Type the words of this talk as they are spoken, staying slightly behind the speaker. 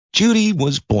Judy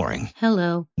was boring.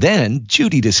 Hello. Then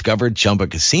Judy discovered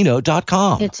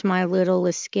ChumbaCasino.com. It's my little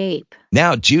escape.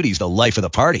 Now Judy's the life of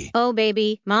the party. Oh,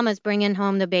 baby, mama's bringing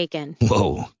home the bacon.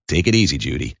 Whoa, take it easy,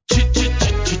 Judy.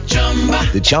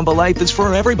 The Chumba life is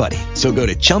for everybody. So go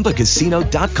to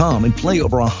ChumbaCasino.com and play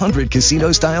over 100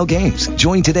 casino-style games.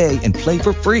 Join today and play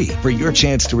for free for your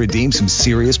chance to redeem some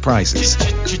serious prizes.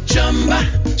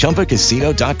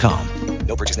 ChumbaCasino.com.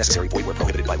 No purchase necessary. Void where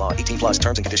prohibited by law. 18 plus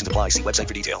terms and conditions apply. See website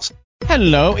for details.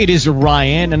 Hello, it is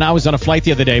Ryan, and I was on a flight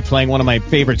the other day playing one of my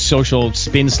favorite social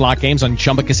spin slot games on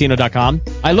ChumbaCasino.com.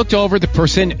 I looked over at the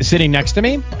person sitting next to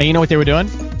me, and you know what they were doing?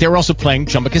 They were also playing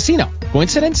Chumba Casino.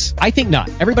 Coincidence? I think not.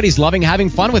 Everybody's loving having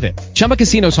fun with it. Chumba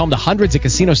Casino is home to hundreds of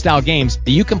casino-style games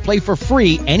that you can play for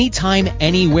free anytime,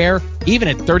 anywhere, even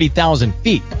at 30,000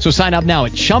 feet. So sign up now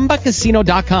at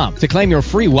ChumbaCasino.com to claim your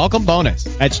free welcome bonus.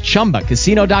 That's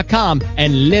ChumbaCasino.com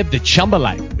and live the Chumba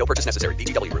life. No purchase necessary.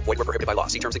 VGW. Void where prohibited by law.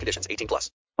 See terms and conditions. 18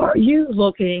 plus. Are you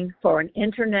looking for an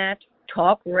internet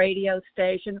talk radio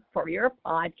station for your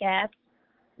podcast?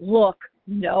 Look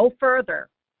no further.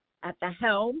 At the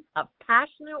helm of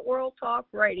Passionate World Talk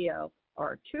Radio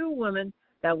are two women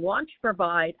that want to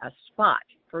provide a spot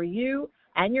for you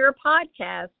and your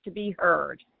podcast to be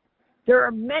heard. There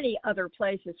are many other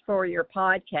places for your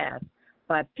podcast,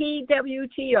 but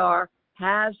PWTR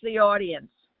has the audience.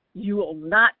 You will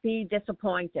not be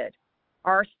disappointed.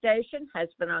 Our station has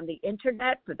been on the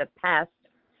internet for the past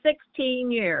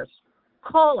 16 years.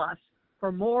 Call us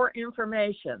for more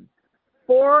information.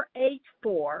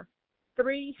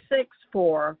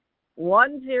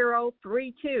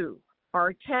 484-364-1032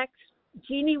 or text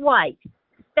Jeannie White,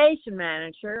 station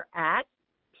manager at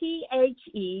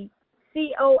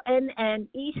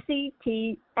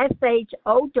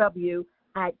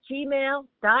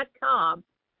THECONNECTSHOW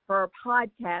for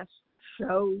podcast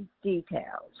show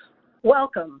details.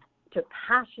 Welcome to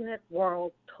Passionate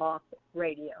World Talk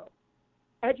Radio.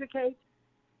 Educate,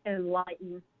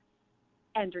 enlighten,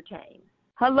 entertain.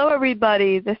 Hello,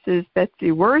 everybody. This is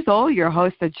Betsy Wurzel, your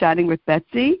host of Chatting with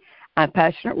Betsy on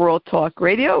Passionate World Talk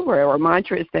Radio, where our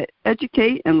mantra is to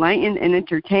educate, enlighten, and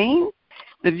entertain.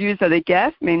 The views of the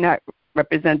guests may not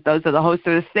represent those of the host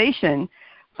of the station.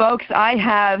 Folks, I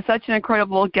have such an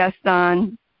incredible guest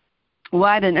on.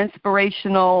 What an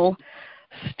inspirational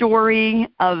story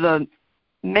of a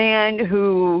man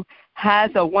who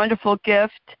has a wonderful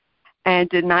gift and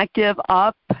did not give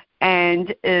up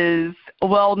and is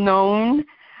well known.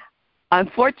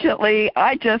 Unfortunately,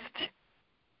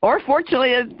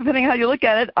 fortunately, depending on how you look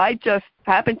at it, I just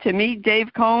happened to meet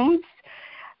Dave Combs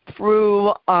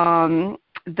through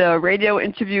the radio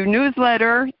interview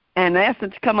newsletter and asked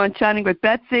him to come on Chatting with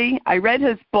Betsy. I read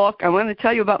his book. I want to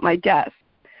tell you about my guest.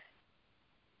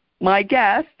 My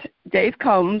guest, Dave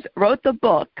Combs, wrote the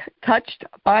book, Touched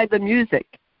by the Music,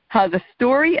 How the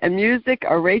Story and Music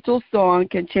of Rachel's Song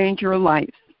Can Change Your Life.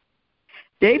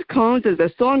 Dave Combs is a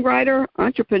songwriter,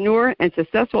 entrepreneur, and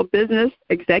successful business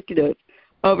executive.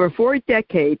 Over 4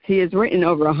 decades, he has written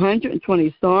over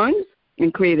 120 songs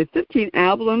and created 15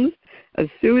 albums of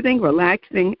soothing,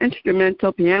 relaxing,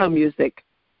 instrumental piano music,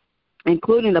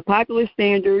 including the popular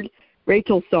standard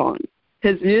Rachel's Song.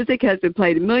 His music has been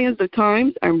played millions of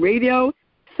times on radio,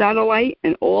 satellite,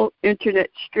 and all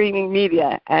internet streaming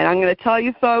media. And I'm going to tell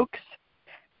you, folks,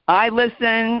 I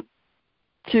listen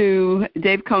to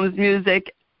Dave Combs'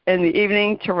 music in the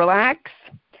evening to relax,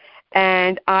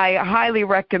 and I highly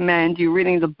recommend you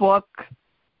reading the book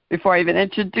before I even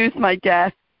introduce my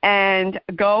guest, and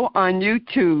go on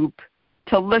YouTube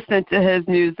to listen to his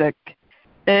music.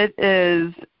 It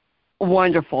is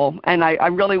wonderful, and I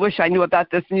really wish I knew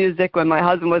about this music when my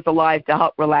husband was alive to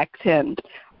help relax him.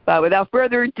 But without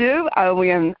further ado, I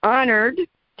am honored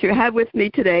to have with me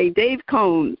today Dave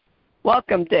Combs.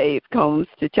 Welcome, Dave Combs,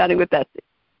 to Chatting with Betsy.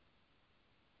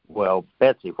 Well,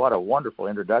 Betsy, what a wonderful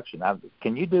introduction.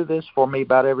 Can you do this for me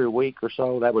about every week or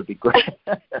so? That would be great.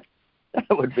 That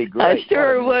would be great. I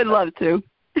sure would love to.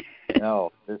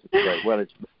 No, this is great. Well,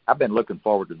 I've been looking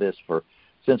forward to this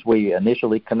since we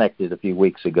initially connected a few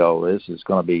weeks ago. This is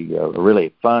going to be a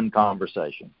really fun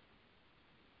conversation.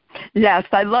 Yes,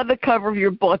 I love the cover of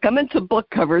your book. I'm into book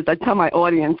covers. I tell my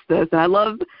audience this, and I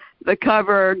love the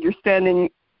cover. You're standing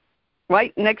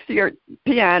right next to your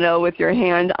piano with your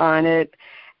hand on it,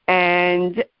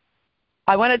 and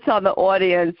I want to tell the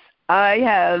audience I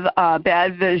have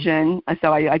bad vision,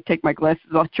 so I take my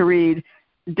glasses off to read.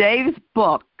 Dave's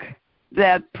book,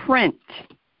 the print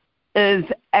is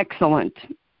excellent.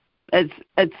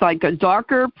 It's like a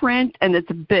darker print, and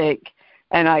it's big,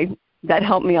 and that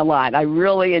helped me a lot. I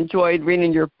really enjoyed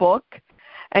reading your book.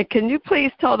 And can you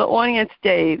please tell the audience,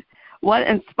 Dave, what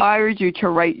inspired you to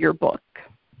write your book?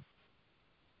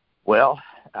 Well,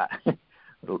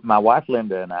 my wife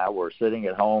Linda and I were sitting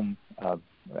at home.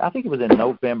 I think it was in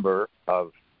November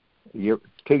of 2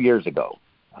 years ago.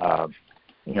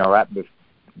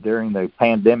 During the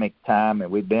pandemic time, and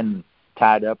we've been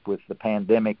tied up with the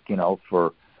pandemic,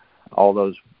 for all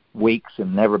those weeks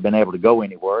and never been able to go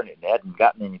anywhere, and it hadn't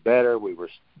gotten any better. We were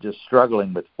just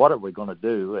struggling with what are we going to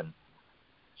do, and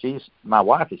my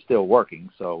wife is still working,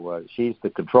 so she's the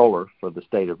controller for the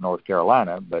state of North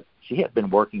Carolina, but she had been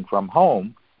working from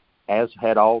home, as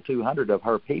had all 200 of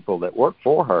her people that work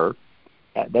for her.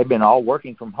 They've been all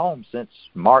working from home since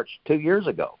March 2 years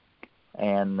ago.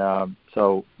 And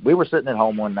so we were sitting at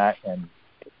home one night,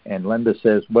 and Linda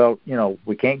says, well,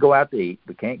 we can't go out to eat.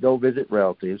 We can't go visit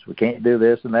relatives. We can't do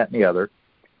this and that and the other.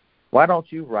 Why don't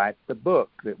you write the book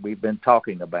that we've been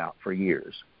talking about for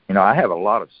years? I have a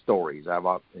lot of stories.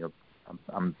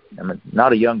 I'm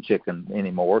not a young chicken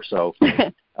anymore, so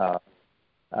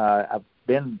I've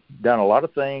done a lot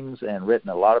of things and written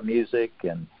a lot of music,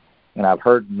 and I've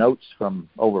heard notes from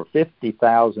over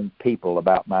 50,000 people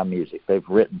about my music. They've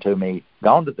written to me,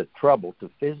 gone to the trouble to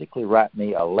physically write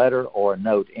me a letter or a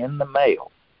note in the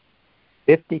mail.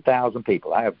 50,000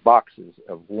 people. I have boxes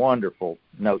of wonderful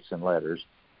notes and letters.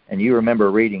 And you remember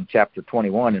reading chapter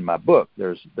 21 in my book.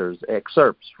 There's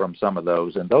excerpts from some of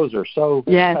those, and those are so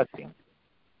touching.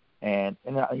 And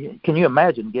can you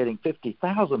imagine getting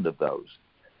 50,000 of those?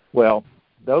 Well,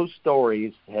 those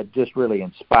stories had just really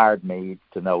inspired me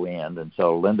to no end. And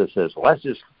so Linda says, well, let's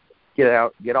just get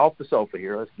off the sofa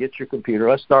here. Let's get your computer.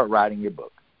 Let's start writing your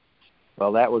book.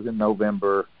 Well, that was in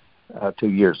November 2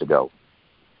 years ago.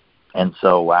 And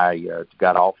so I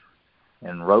got off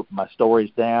and wrote my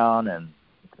stories down and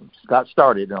got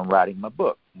started on writing my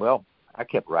book. Well, I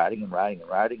kept writing, and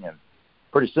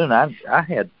pretty soon I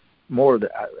had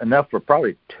enough for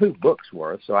probably 2 books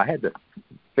worth. So I had to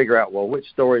figure out, well, which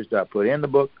stories do I put in the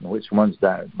book and which ones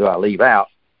do I leave out?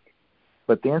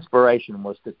 But the inspiration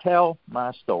was to tell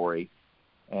my story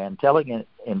and telling it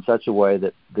in such a way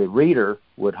that the reader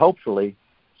would hopefully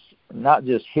not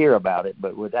just hear about it,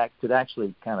 but could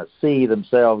actually kind of see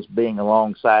themselves being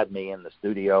alongside me in the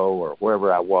studio or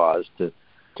wherever I was to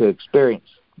experience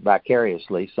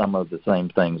vicariously some of the same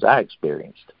things I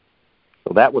experienced.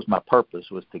 So that was my purpose,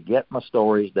 was to get my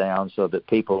stories down so that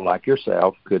people like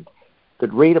yourself could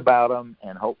read about them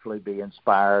and hopefully be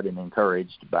inspired and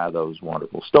encouraged by those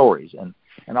wonderful stories.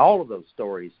 And all of those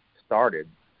stories started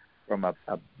from a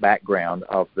background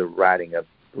of the writing of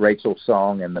Rachel's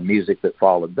song and the music that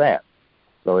followed that.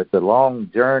 So it's a long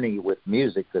journey with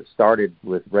music that started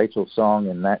with Rachel's song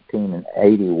in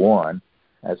 1981.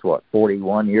 That's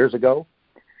 41 years ago,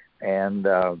 and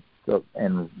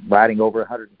writing over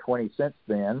 120 since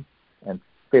then, and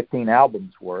 15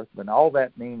 albums worth. And all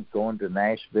that means going to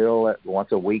Nashville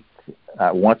once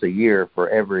a year for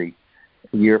every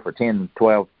year for 10,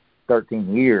 12,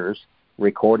 13 years,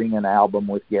 recording an album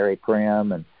with Gary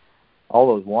Prim, and all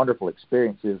those wonderful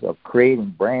experiences of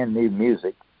creating brand new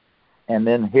music, and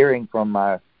then hearing from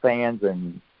my fans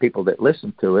and people that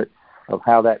listen to it of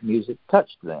how that music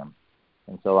touched them.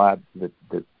 And so the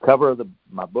cover of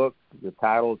my book, the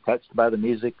title, Touched by the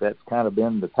Music, that's kind of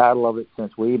been the title of it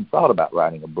since we even thought about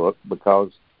writing a book,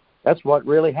 because that's what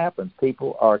really happens.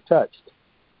 People are touched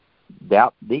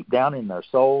deep down in their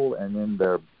soul and in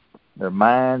their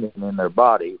mind and in their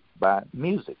body by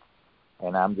music.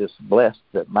 And I'm just blessed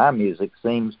that my music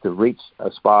seems to reach a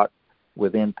spot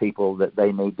within people that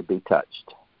they need to be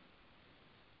touched.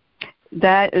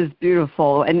 That is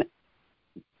beautiful. And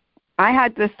I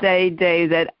had to say, Dave,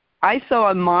 that I so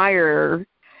admire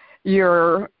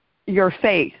your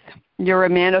faith. You're a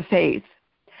man of faith.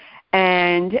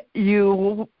 And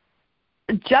you,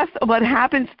 just what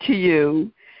happens to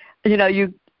you,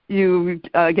 you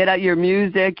get out your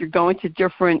music, you're going to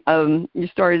different, you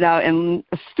started out in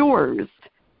stores,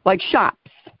 like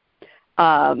shops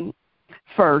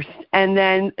first, and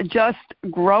then just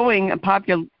growing a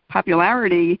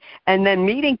popularity, and then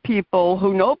meeting people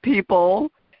who know people,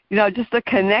 just the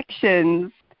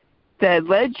connections that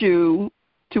led you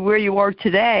to where you are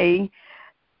today.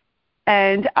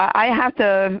 And I have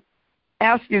to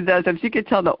ask you this, if you could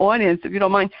tell the audience, if you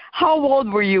don't mind, how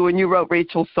old were you when you wrote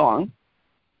Rachel's song?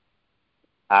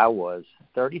 I was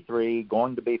 33,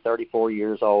 going to be 34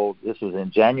 years old. This was in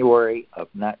January of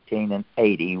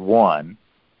 1981.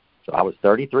 So I was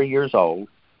 33 years old.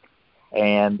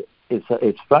 And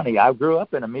it's funny, I grew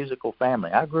up in a musical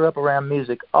family. I grew up around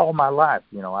music all my life.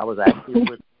 I was active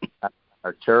with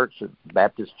our church,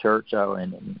 Baptist church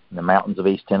in the mountains of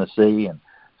East Tennessee. And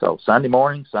so Sunday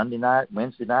morning, Sunday night,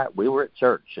 Wednesday night, we were at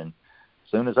church. And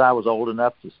as soon as I was old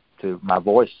enough my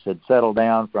voice had settled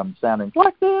down from sounding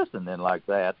like this and then like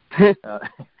that.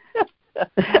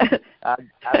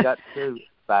 I got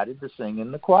invited to sing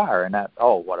in the choir, and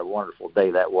what a wonderful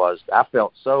day that was. I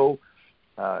felt so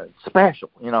special.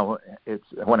 It's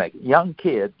when a young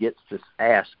kid gets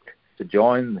asked to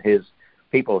join his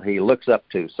people he looks up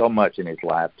to so much in his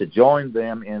life, to join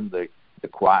them in the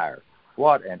choir.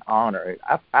 What an honor.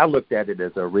 I looked at it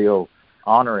as a real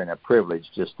honor and a privilege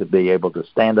just to be able to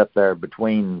stand up there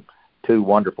between two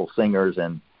wonderful singers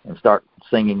and start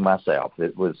singing myself.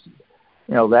 It was,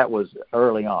 that was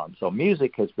early on. So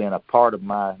music has been a part of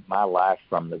my life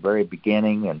from the very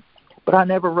beginning, but I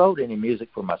never wrote any music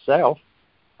for myself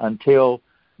until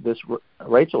this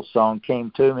Rachel song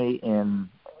came to me in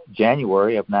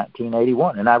January of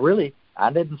 1981. And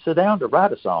I didn't sit down to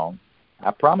write a song. I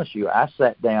promise you, I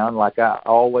sat down like I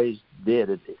always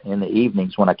did in the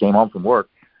evenings when I came home from work.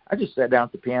 I just sat down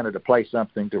at the piano to play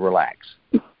something to relax.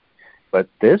 But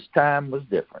this time was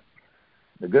different.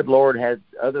 The good Lord had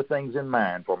other things in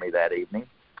mind for me that evening.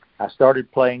 I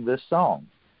started playing this song,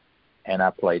 and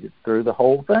I played it through the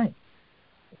whole thing,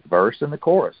 verse and the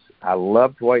chorus. I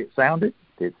loved the way it sounded.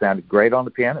 It sounded great on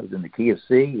the piano. It was in the key of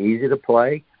C, easy to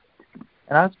play.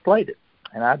 And I just played it,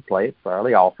 and I'd play it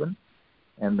fairly often.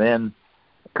 And then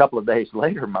a couple of days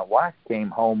later, my wife came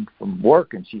home from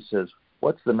work, and she says,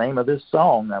 "What's the name of this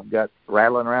song I've got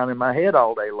rattling around in my head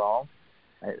all day long?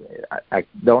 I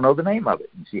don't know the name of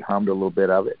it." And she hummed a little bit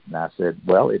of it, and I said,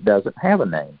 "Well, it doesn't have a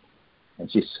name."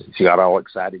 And she got all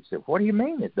excited. She said, "What do you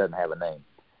mean it doesn't have a name?"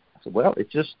 I said, "Well,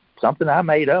 it's just something I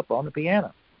made up on the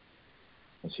piano."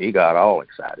 And she got all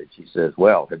excited. She says,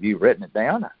 "Well, have you written it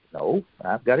down?" I said, "No,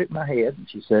 I've got it in my head." And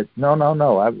she said, No.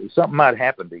 Something might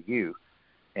happen to you,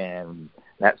 and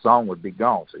that song would be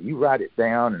gone. So you write it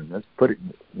down and let's put it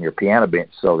in your piano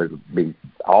bench so that it'll be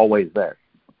always there."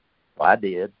 Well, I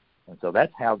did. And so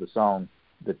that's how the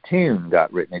tune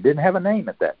got written. It didn't have a name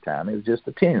at that time. It was just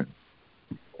a tune.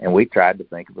 And we tried to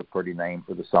think of a pretty name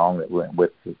for the song that went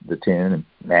with the tune,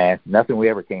 and nothing we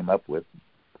ever came up with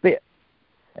fit.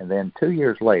 And then 2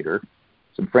 years later,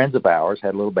 some friends of ours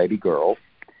had a little baby girl,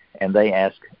 and they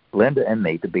asked Linda and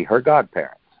me to be her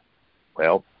godparents.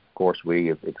 Well, of course,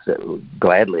 we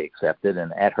gladly accepted,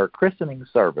 and at her christening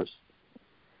service,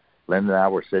 Linda and I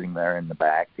were sitting there in the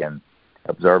back and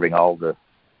observing all the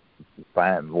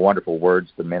fine, wonderful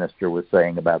words the minister was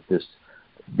saying about this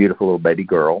beautiful little baby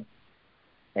girl.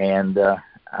 And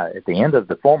at the end of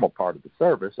the formal part of the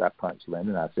service, I punched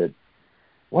Linda and I said,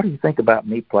 "What do you think about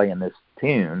me playing this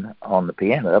tune on the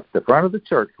piano?" Up the front of the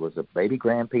church was a baby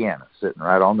grand piano sitting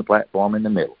right on the platform in the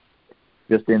middle,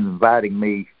 just inviting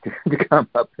me to come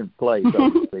up and play,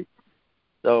 so to speak.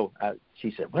 So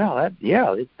she said, "Well,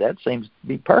 that seems to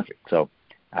be perfect." So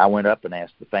I went up and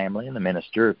asked the family and the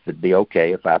minister if it'd be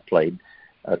okay if I played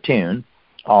a tune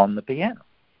on the piano.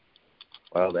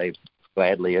 Well, they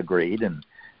gladly agreed, and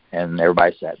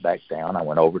everybody sat back down. I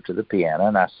went over to the piano,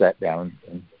 and I sat down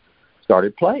and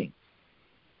started playing.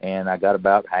 And I got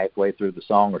about halfway through the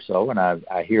song or so, and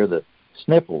I hear the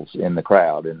sniffles in the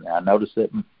crowd, and I noticed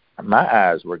that my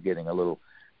eyes were getting a little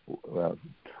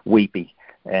weepy,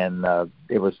 and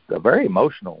it was a very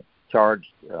emotional,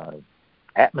 charged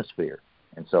atmosphere.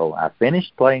 And so I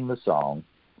finished playing the song,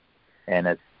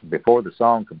 and before the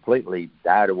song completely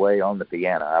died away on the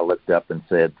piano, I looked up and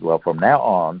said, "Well, from now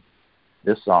on,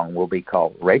 this song will be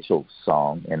called Rachel's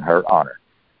Song in her honor."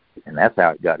 And that's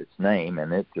how it got its name,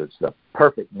 and it was the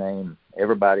perfect name.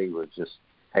 Everybody was just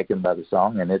taken by the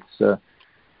song, and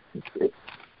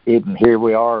even here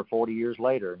we are 40 years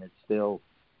later, and it's still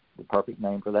the perfect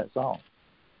name for that song.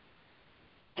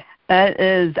 That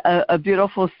is a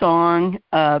beautiful song,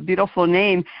 a beautiful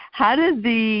name. How did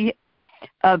the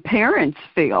parents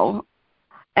feel?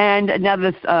 And now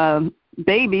this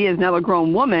baby is now a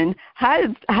grown woman. How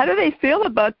do they feel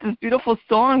about this beautiful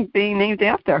song being named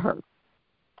after her?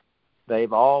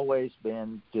 They've always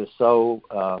been just so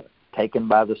taken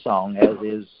by the song, as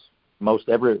is most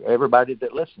everybody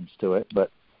that listens to it. But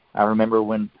I remember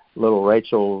when little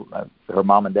Rachel, her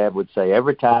mom and dad would say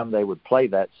every time they would play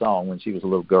that song when she was a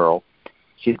little girl,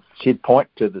 she'd point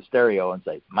to the stereo and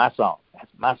say, "My song,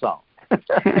 that's my song."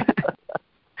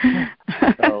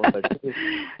 So, but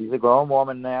she's a grown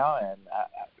woman now, and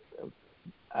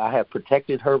I have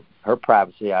protected her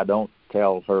privacy. I don't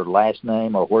tell her last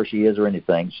name or where she is or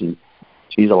anything.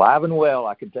 She's alive and well,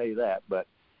 I can tell you that. But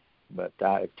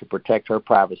to protect her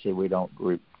privacy, we don't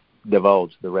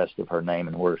divulge the rest of her name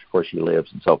and where she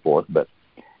lives and so forth. But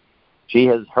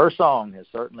her song has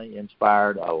certainly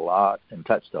inspired a lot and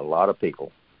touched a lot of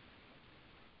people.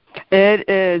 It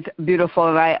is beautiful,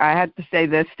 and I have to say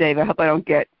this, Dave. I hope I don't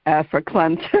get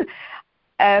verklempt.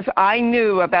 if I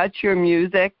knew about your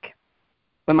music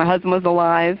when my husband was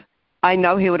alive, I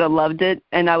know he would have loved it,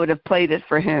 and I would have played it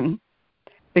for him.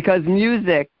 Because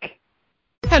music...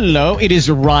 Hello, it is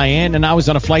Ryan, and I was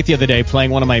on a flight the other day playing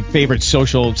one of my favorite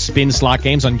social spin slot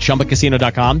games on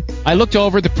ChumbaCasino.com. I looked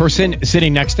over at the person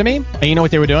sitting next to me, and you know what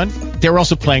they were doing? They were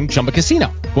also playing Chumba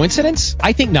Casino. Coincidence?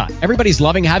 I think not. Everybody's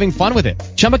loving having fun with it.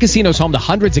 Chumba Casino is home to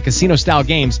hundreds of casino-style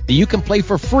games that you can play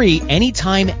for free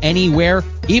anytime, anywhere,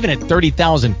 even at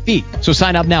 30,000 feet. So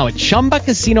sign up now at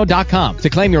ChumbaCasino.com to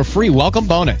claim your free welcome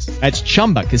bonus. That's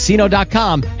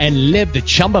ChumbaCasino.com and live the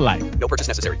Chumba life. No purchase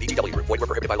necessary. VGW. Void where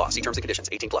prohibited by law. See terms and conditions.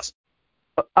 18+.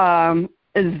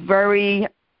 Is very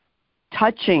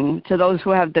touching to those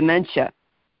who have dementia.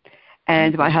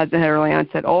 And my husband had early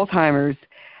onset Alzheimer's.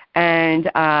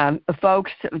 And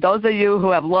folks, those of you who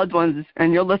have loved ones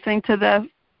and you're listening to this,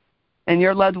 and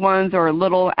your loved ones are a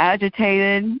little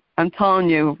agitated, I'm telling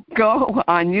you, go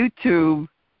on YouTube,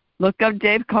 look up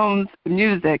Dave Combs'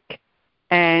 music,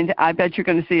 and I bet you're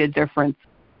going to see a difference.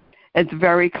 It's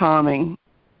very calming.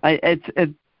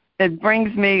 It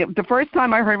brings me, the first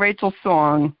time I heard Rachel's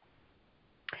song,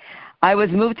 I was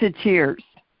moved to tears.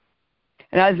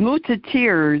 And I was moved to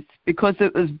tears because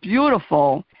it was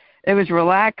beautiful. It was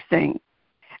relaxing.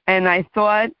 And I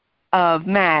thought of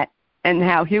Matt and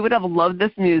how he would have loved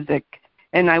this music,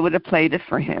 and I would have played it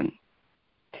for him.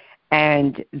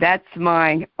 And that's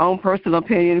my own personal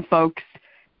opinion, folks.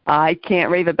 I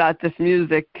can't rave about this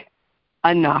music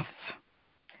enough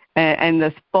and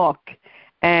this book.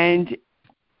 And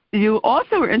you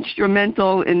also were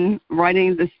instrumental in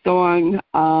writing the song,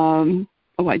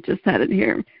 I just had it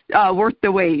here, Worth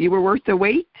the Wait. You were Worth the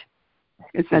Wait?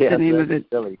 Is that the name of it?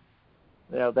 Silly.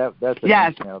 That's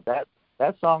yes.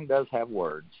 That song does have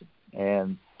words.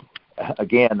 And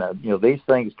again, these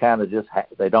things kind of just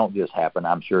they don't just happen.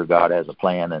 I'm sure God has a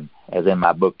plan, and as in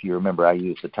my book, you remember I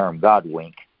use the term God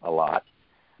wink a lot.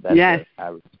 Yes.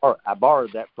 I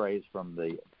borrowed that phrase from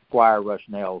the Squire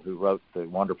Rushnell, who wrote the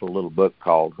wonderful little book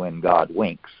called When God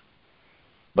Winks.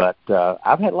 But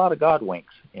I've had a lot of God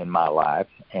winks in my life,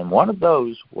 and one of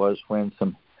those was when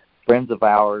some friends of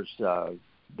ours, her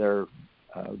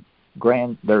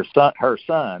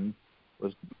son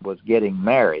was getting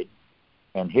married,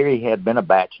 and here he had been a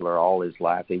bachelor all his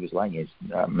life. He was like his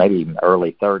maybe even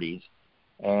early 30s,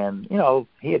 and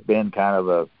he had been kind of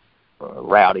a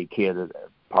rowdy kid at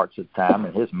parts of the time.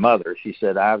 And his mother, she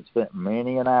said, I've spent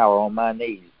many an hour on my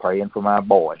knees praying for my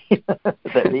boy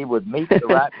that he would meet the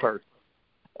right person.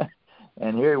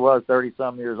 And here he was,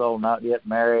 30-some years old, not yet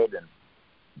married,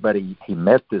 but he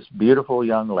met this beautiful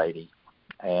young lady,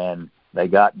 and they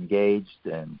got engaged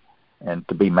and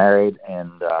to be married.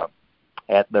 And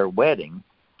at their wedding,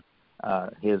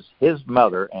 his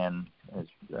mother and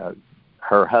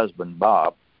her husband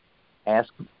Bob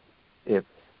asked if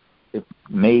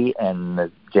me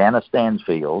and Jana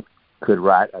Stansfield could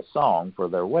write a song for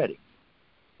their wedding.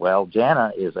 Well,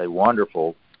 Jana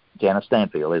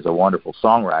Stanfield is a wonderful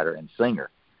songwriter and singer.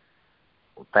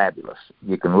 Fabulous.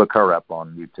 You can look her up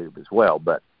on YouTube as well.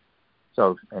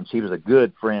 And she was a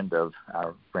good friend of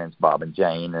our friends Bob and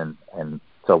Jane, and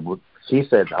so she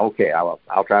said, okay, I'll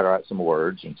try to write some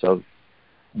words. And so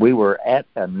we were at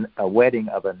a wedding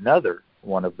of another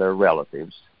one of their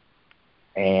relatives,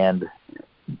 and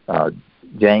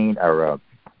Jana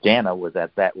was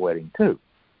at that wedding too.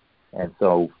 And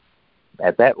so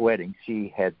at that wedding,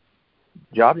 she had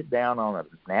jotted down on a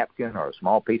napkin or a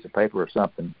small piece of paper or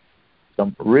something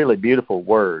some really beautiful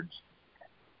words,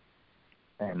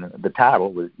 and the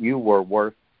title was "You Were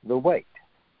Worth the Wait."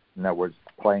 In other words,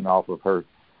 playing off of her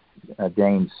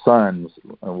Jane's son's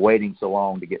waiting so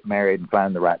long to get married and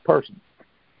find the right person.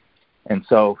 And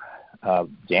so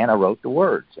Jana wrote the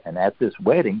words, and at this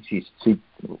wedding, she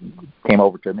came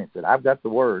over to me and said, "I've got the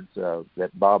words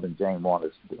that Bob and Jane want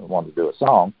to do a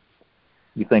song.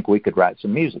 You think we could write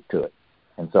some music to it?"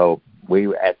 And so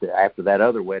after that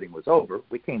other wedding was over,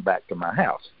 we came back to my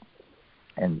house,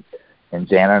 and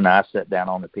Jana and I sat down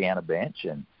on the piano bench,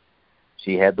 and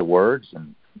she had the words,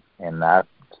 and I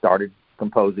started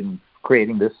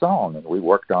creating this song, and we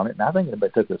worked on it, and I think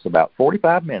it took us about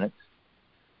 45 minutes,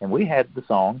 and we had the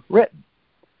song written.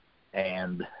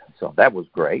 And so that was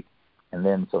great. And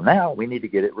then, so now we need to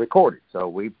get it recorded. So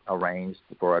we arranged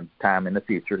for a time in the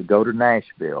future to go to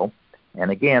Nashville, and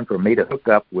again, for me to hook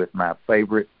up with my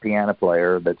favorite piano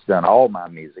player that's done all my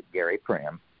music, Gary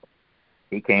Prim.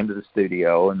 He came to the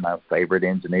studio, and my favorite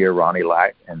engineer, Ronnie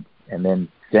Light, and then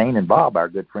Jane and Bob, our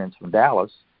good friends from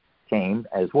Dallas, came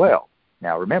as well.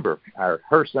 Now, remember,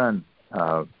 her son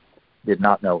did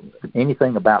not know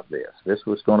anything about this. This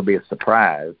was going to be a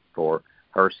surprise for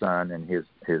her son and his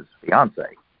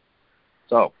fiancée.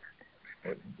 So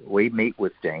we meet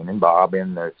with Jane and Bob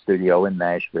in the studio in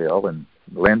Nashville, and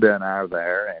Linda and I are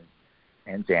there,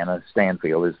 and Jana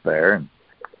Stanfield is there,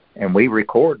 and we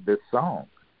record this song.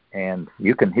 And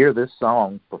you can hear this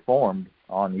song performed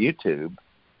on YouTube.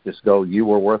 Just go, "You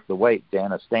Were Worth the Wait,"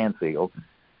 Jana Stanfield,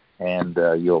 and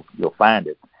you'll find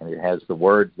it. And it has the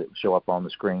words that show up on the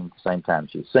screen at the same time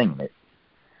she's singing it.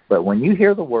 But when you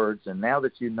hear the words, and now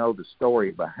that you know the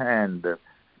story behind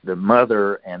the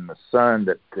mother and the son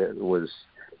that was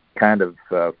kind of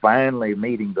finally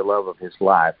meeting the love of his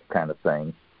life kind of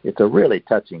thing, it's a really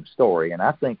touching story. And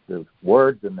I think the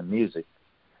words and the music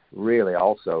really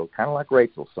also, kind of like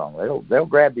Rachel's song, they'll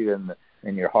grab you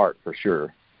in your heart for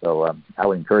sure. So I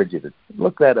would encourage you to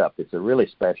look that up. It's a really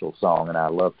special song, and I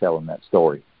love telling that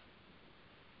story.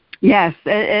 Yes,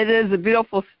 it is a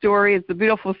beautiful story. It's a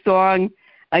beautiful song.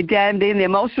 Again, being the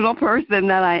emotional person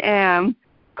that I am,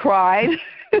 cried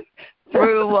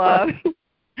through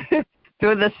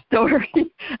the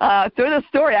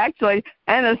story actually,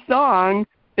 and the song,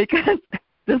 because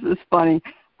this is funny.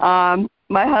 My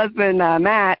husband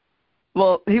Matt,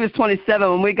 well, he was 27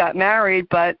 when we got married,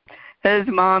 but his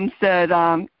mom said,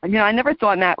 I never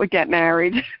thought Matt would get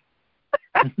married.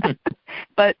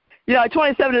 But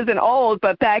 27 isn't old,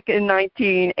 but back in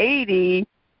 1980,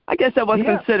 I guess that was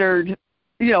considered,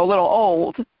 a little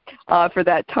old for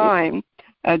that time.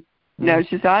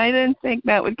 She said, I didn't think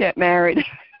Matt would get married.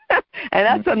 And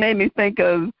that's what made me think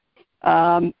of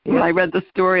when I read the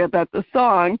story about the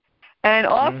song. And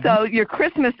also, your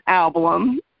Christmas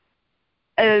album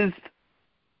is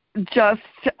just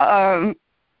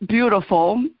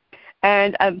beautiful.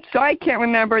 And I'm sorry I can't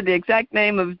remember the exact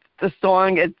name of the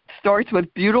song. It starts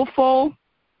with Beautiful.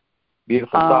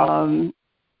 Beautiful song.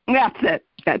 That's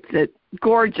it.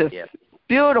 Gorgeous. Yes.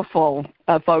 Beautiful,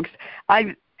 folks.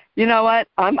 You know what?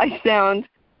 I might sound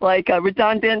like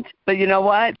redundant, but you know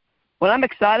what? When I'm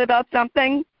excited about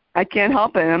something, I can't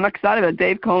help it. I'm excited about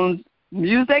Dave Cohn's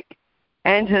music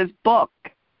and his book.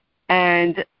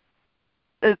 And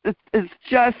it's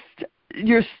just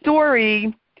your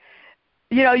story.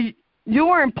 You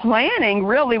weren't planning,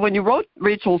 really, when you wrote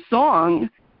Rachel's song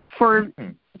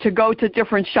to go to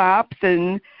different shops.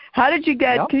 And how did you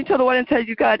get, can you tell the audience how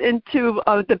you got into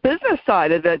the business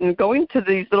side of it and going to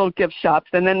these little gift shops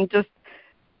and then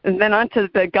onto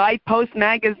the Guidepost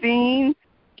magazine?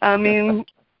 I mean,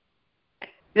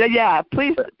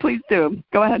 please do.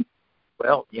 Go ahead.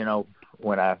 Well,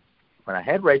 when I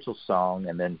had Rachel's song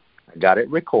and then I got it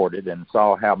recorded and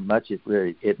saw how much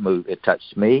it moved, it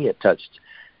touched me, it touched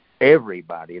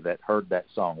everybody that heard that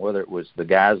song, whether it was the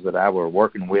guys that I were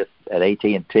working with at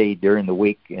AT&T during the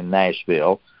week in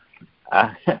Nashville.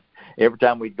 Every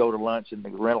time we'd go to lunch in the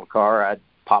rental car, I'd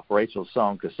pop Rachel's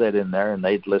song cassette in there, and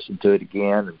they'd listen to it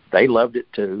again. And they loved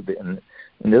it too. And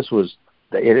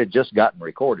it had just gotten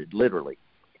recorded, literally.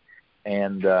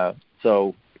 And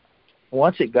so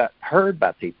once it got heard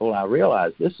by people, I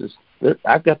realized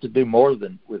I've got to do more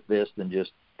with this than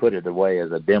just put it away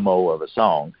as a demo of a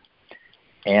song.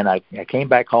 And I came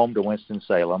back home to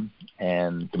Winston-Salem,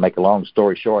 and to make a long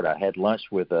story short, I had lunch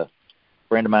with a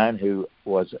friend of mine who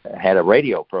had a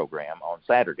radio program on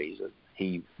Saturdays.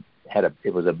 It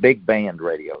was a big band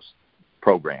radio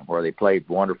program where they played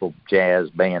wonderful jazz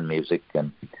band music,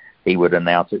 and he would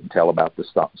announce it and tell about the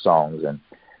songs. And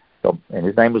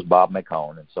his name was Bob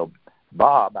McCone. And so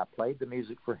Bob, I played the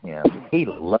music for him. He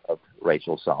loved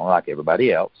Rachel's song like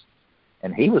everybody else.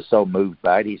 And he was so moved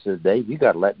by it, he said, Dave, you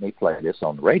got to let me play this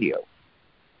on the radio.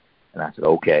 And I said,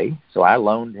 okay. So I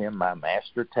loaned him my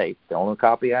master tape, the only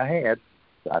copy I had.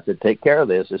 So I said, take care of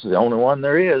this. This is the only one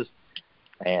there is.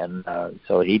 And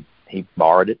so he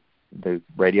borrowed it. The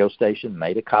radio station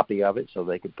made a copy of it so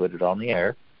they could put it on the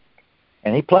air.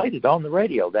 And he played it on the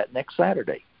radio that next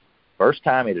Saturday. First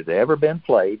time it had ever been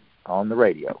played on the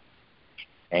radio.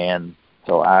 And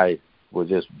so I was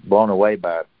just blown away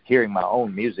by hearing my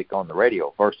own music on the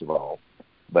radio, first of all.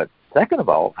 But second of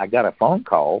all, I got a phone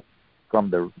call from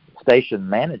the station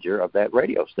manager of that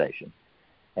radio station.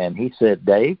 And he said,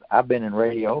 Dave, I've been in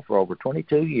radio for over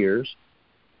 22 years,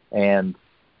 and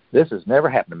this has never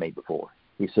happened to me before.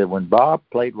 He said, when Bob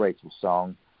played Rachel's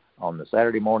song on the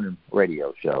Saturday morning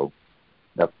radio show,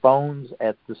 the phones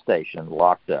at the station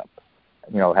locked up.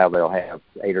 You know how they'll have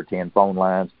 8 or 10 phone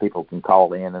lines. People can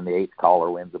call in, and the 8th caller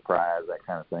wins a prize, that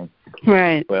kind of thing.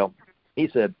 Right. Well, he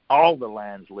said all the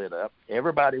lines lit up.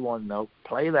 Everybody wanted to know,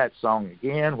 play that song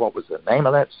again. What was the name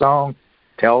of that song?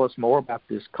 Tell us more about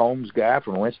this Combs guy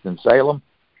from Winston-Salem.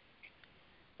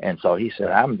 And so he said,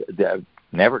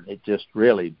 it just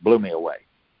really blew me away.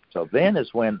 So then is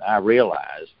when I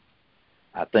realized,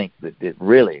 I think that it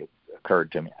really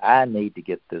occurred to me, I need to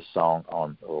get this song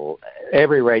on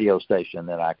every radio station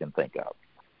that I can think of.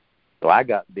 So I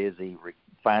got busy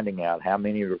finding out how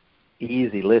many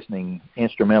easy listening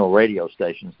instrumental radio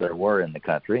stations there were in the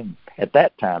country. And at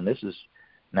that time, this is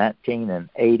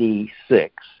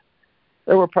 1986,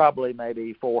 there were probably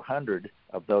maybe 400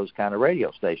 of those kind of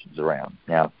radio stations around.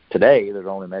 Now, today, there's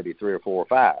only maybe 3 or 4 or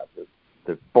 5.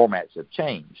 The formats have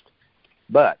changed.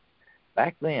 But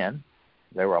back then,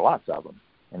 there were lots of them.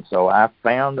 And so I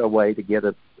found a way to get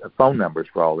a phone numbers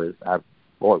for all this.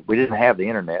 We didn't have the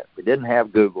Internet. We didn't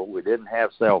have Google. We didn't have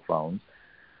cell phones.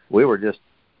 We were just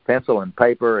pencil and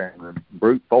paper and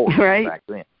brute force back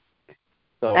then.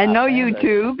 So and no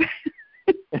YouTube.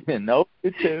 No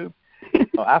YouTube.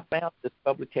 So I found this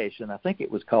publication. I think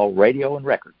it was called Radio and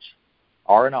Records,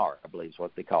 R&R, I believe is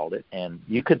what they called it. And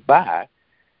you could buy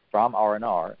from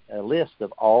R&R a list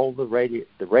of all the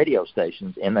radio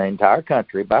stations in the entire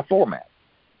country by format.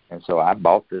 And so I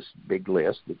bought this big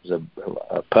list. It was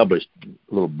a published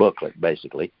little booklet,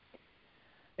 basically.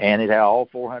 And it had all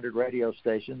 400 radio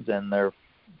stations and their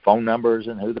phone numbers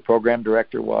and who the program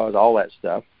director was, all that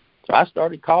stuff. So I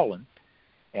started calling,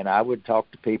 and I would talk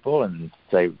to people and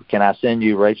say, can I send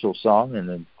you Rachel's song? And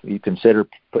then you consider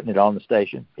putting it on the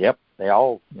station? Yep. They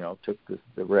all, took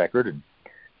the record, and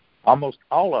almost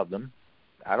all of them,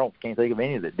 can't think of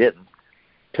any that didn't,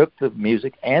 took the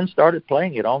music and started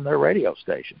playing it on their radio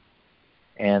station.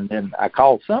 And then I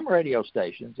called some radio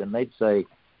stations, and they'd say,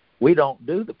 we don't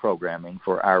do the programming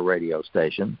for our radio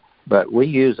station, but we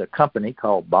use a company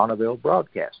called Bonneville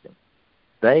Broadcasting.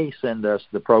 They send us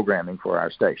the programming for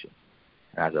our station.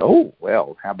 And I said, oh,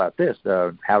 well, how about this?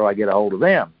 How do I get a hold of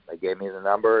them? They gave me the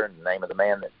number and the name of the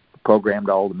man that programmed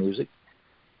all the music.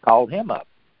 Called him up.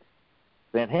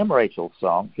 Sent him Rachel's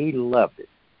song. He loved it.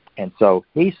 And so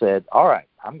he said, all right,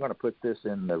 I'm going to put this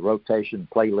in the rotation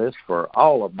playlist for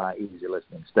all of my easy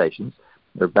listening stations.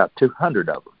 There are about 200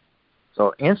 of them.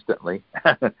 So instantly,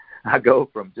 I go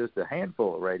from just a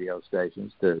handful of radio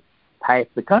stations to half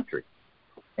the country.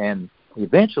 And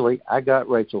eventually, I got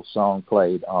Rachel's song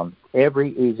played on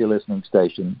every easy listening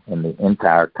station in the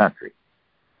entire country.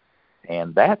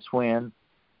 And that's when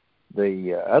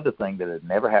the other thing that had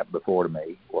never happened before to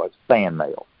me was fan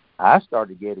mail. I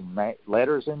started getting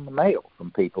letters in the mail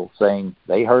from people saying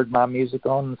they heard my music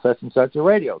on such and such a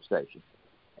radio station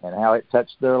and how it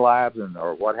touched their lives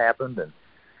or what happened. And,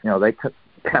 they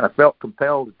kind of felt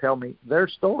compelled to tell me their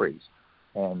stories.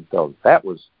 And so that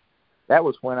was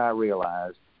when I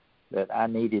realized that I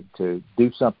needed to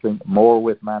do something more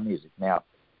with my music. Now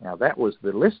that was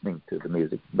the listening to the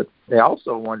music, but they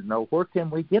also wanted to know, where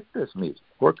can we get this music?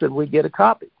 Where could we get a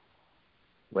copy?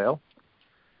 Well,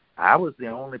 I was the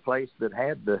only place that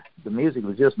had the music. It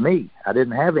was just me. I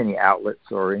didn't have any outlets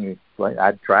or any.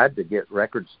 I tried to get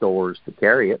record stores to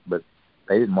carry it, but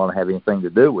they didn't want to have anything to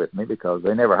do with me because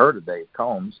they never heard of Dave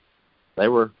Combs. They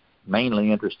were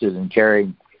mainly interested in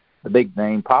carrying the big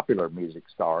name popular music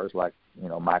stars like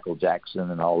Michael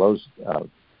Jackson and all those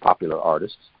popular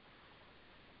artists.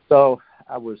 So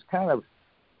I was kind of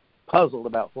puzzled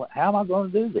about how am I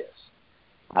going to do this?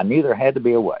 I knew there had to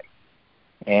be a way.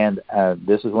 And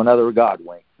this is another God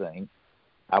wink thing.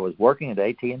 I was working at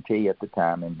AT&T at the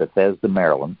time in Bethesda,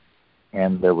 Maryland,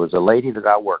 and there was a lady that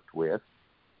I worked with,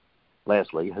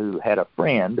 Leslie, who had a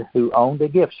friend who owned a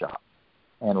gift shop.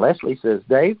 And Leslie says,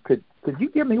 Dave, could you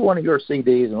give me one of your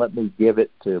CDs and let me give it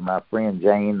to my friend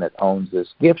Jane that owns this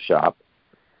gift shop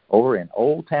over in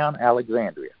Old Town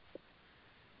Alexandria?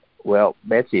 Well,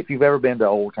 Betsy, if you've ever been to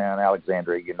Old Town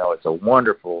Alexandria, it's a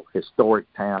wonderful historic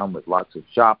town with lots of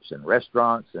shops and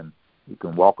restaurants, and you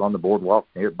can walk on the boardwalk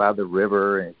nearby the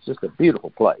river, and it's just a beautiful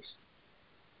place.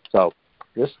 So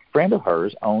this friend of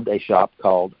hers owned a shop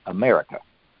called America,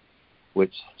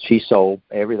 which she sold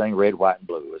everything red, white, and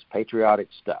blue. It was patriotic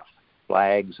stuff,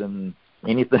 flags and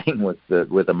anything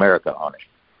with America on it.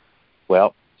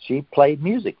 Well, she played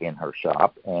music in her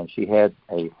shop, and she had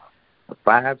a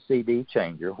 5 CD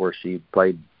changer where she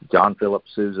played John Philip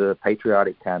Sousa,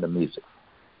 patriotic kind of music.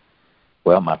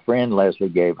 Well, my friend Leslie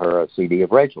gave her a CD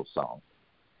of Rachel's song,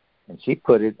 and she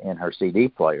put it in her CD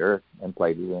player and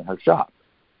played it in her shop.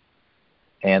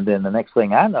 And then the next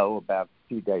thing I know, about a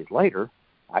few days later,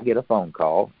 I get a phone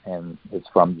call, and it's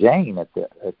from Jane at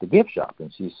the gift shop,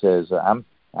 and she says, I'm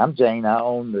Jane. I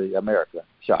own the America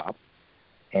shop,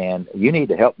 and you need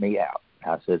to help me out.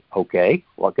 I said, okay,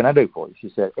 what can I do for you?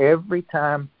 She said, every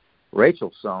time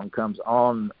Rachel's song comes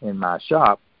on in my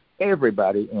shop,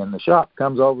 everybody in the shop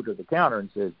comes over to the counter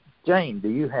and says, Jane, do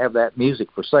you have that music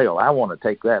for sale? I want to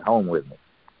take that home with me.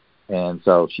 And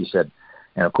so she said,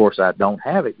 and of course I don't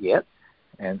have it yet.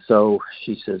 And so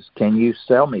she says, can you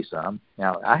sell me some?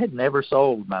 Now, I had never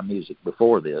sold my music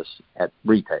before this at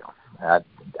retail. I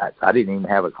didn't even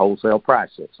have a wholesale price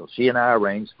yet. So she and I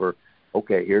arranged for,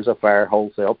 okay, here's a fair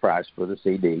wholesale price for the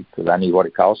CD because I knew what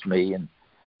it cost me. And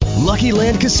Lucky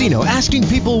Land Casino, asking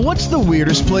people, what's the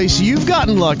weirdest place you've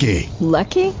gotten lucky?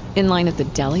 Lucky? In line at the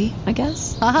deli, I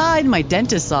guess? Aha, in my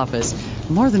dentist's office.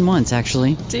 More than once,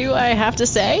 actually. Do I have to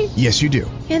say? Yes, you do.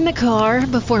 In the car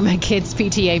before my kids'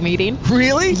 PTA meeting.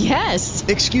 Really? Yes.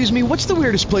 Excuse me, what's the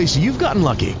weirdest place you've gotten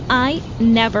lucky? I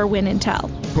never win and tell.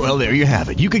 Well, there you have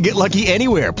it. You can get lucky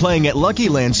anywhere, playing at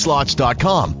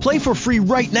LuckyLandSlots.com. Play for free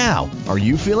right now. Are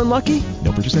you feeling lucky?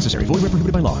 No purchase necessary. Void where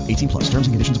prohibited by law. 18+. Terms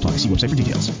and conditions apply. See website for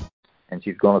details. And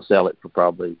she's going to sell it for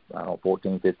probably, I don't know,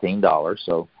 $14, $15.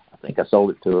 So I think I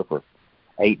sold it to her for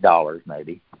 $8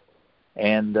 maybe.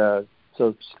 And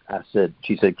so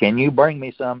she said, can you bring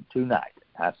me some tonight?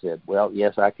 I said, well,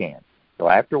 yes, I can. So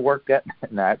after work that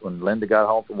night, when Linda got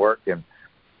home from work, and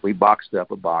we boxed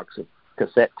up a box of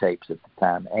cassette tapes at the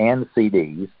time and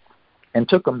CDs and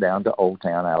took them down to Old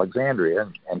Town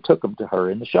Alexandria and took them to her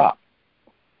in the shop.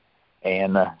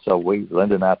 And so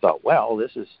Linda and I thought, well,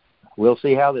 we'll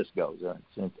see how this goes.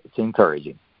 It's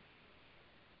encouraging.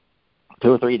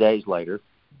 2 or 3 days later,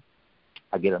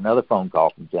 I get another phone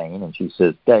call from Jane, and she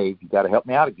says, Dave, you got to help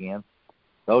me out again.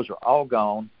 Those are all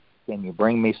gone. Can you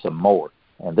bring me some more?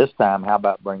 And this time, how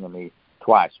about bringing me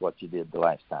twice what you did the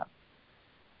last time?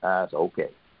 I said, okay.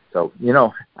 So,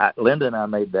 Linda and I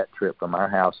made that trip from our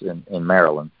house in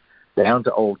Maryland down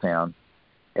to Old Town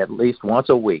at least once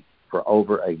a week for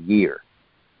over a year.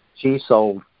 She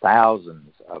sold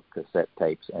thousands of cassette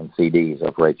tapes and CDs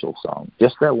of Rachel's songs,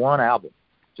 just that one album,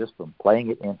 just from playing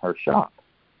it in her shop.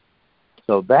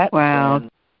 So that's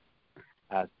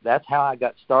how I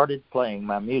got started playing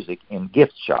my music in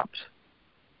gift shops.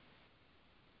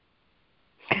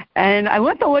 And I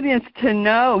want the audience to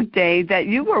know, Dave, that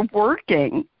you were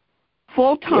working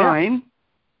full-time.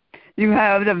 Yeah. You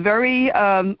have a very,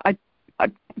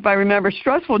 if I remember,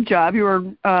 stressful job. You were,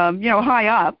 high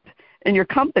up in your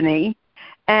company.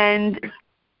 And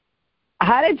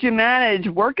how did you manage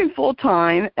working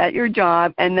full-time at your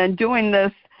job and then doing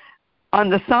this on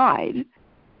the side?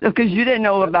 Because you didn't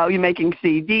know about you making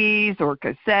CDs or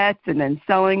cassettes and then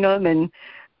selling them. And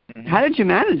how did you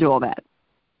manage all that?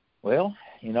 Well,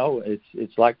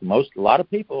 it's like a lot of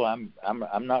people. I'm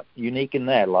not unique in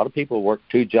that. A lot of people work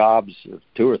 2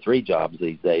 or 3 jobs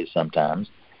these days sometimes.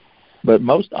 But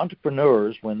most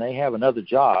entrepreneurs, when they have another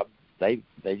job, they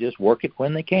just work it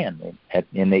when they can,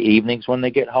 in the evenings when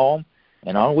they get home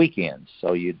and on weekends.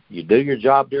 So you do your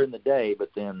job during the day,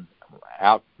 but then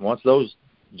once those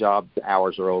job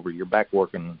hours are over, you're back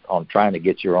working on trying to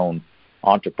get your own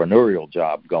entrepreneurial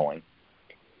job going.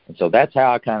 And so that's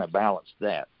how I kind of balanced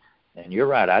that. And you're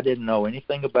right, I didn't know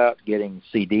anything about getting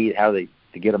CD, to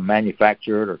get them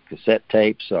manufactured or cassette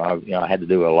tapes. So I had to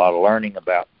do a lot of learning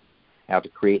about how to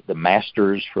create the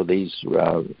masters for these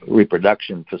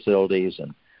reproduction facilities.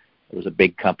 And there was a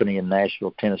big company in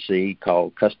Nashville, Tennessee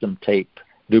called Custom Tape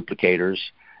Duplicators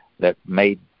that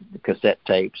made the cassette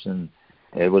tapes, and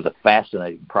it was a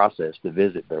fascinating process to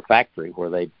visit their factory where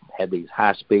they had these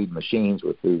high-speed machines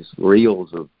with these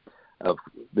reels of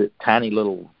the tiny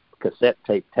little cassette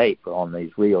tape on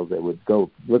these reels that would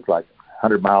look like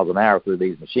 100 miles an hour through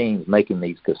these machines making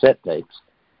these cassette tapes.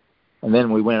 And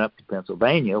then we went up to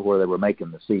Pennsylvania where they were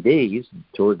making the CDs and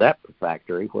toured that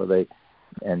factory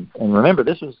and remember,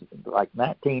 this was like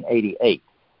 1988.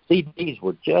 CDs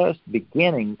were just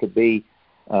beginning to be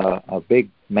a big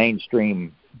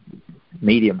mainstream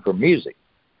medium for music.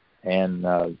 And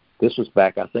this was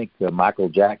back, I think, Michael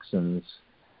Jackson's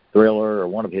Thriller, or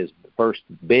one of his first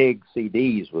big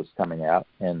CDs was coming out.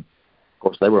 And, of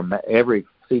course, every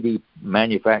CD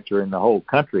manufacturer in the whole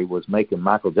country was making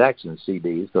Michael Jackson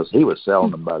CDs because he was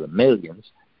selling them by the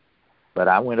millions. But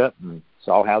I went up and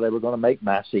saw how they were going to make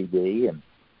my CD, and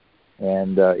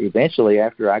eventually,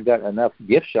 after I got enough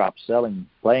gift shops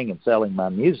playing and selling my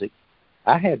music,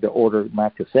 I had to order my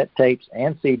cassette tapes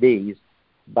and CDs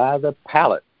by the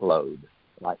pallet load,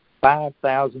 like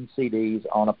 5,000 CDs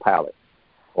on a pallet,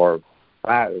 or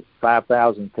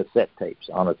 5,000 cassette tapes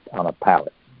on a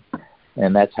pallet.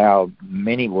 And that's how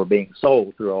many were being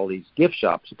sold through all these gift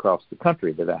shops across the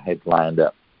country that I had lined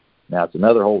up. Now, it's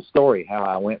another whole story how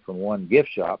I went from one gift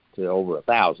shop to over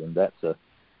 1,000.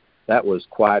 That was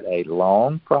quite a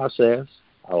long process,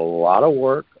 a lot of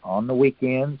work on the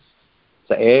weekends.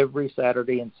 So every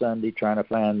Saturday and Sunday trying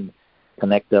to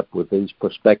connect up with these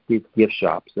prospective gift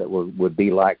shops that would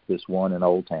be like this one in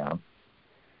Old Town.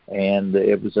 And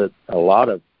it was a lot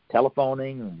of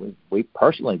telephoning. We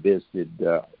personally visited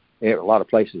a lot of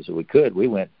places that we could. We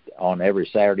went on every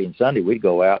Saturday and Sunday. We'd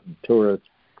go out and tour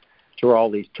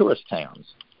all these tourist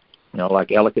towns,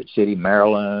 like Ellicott City,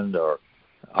 Maryland, or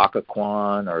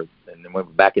Occoquan, and then we're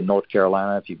back in North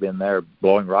Carolina. If you've been there,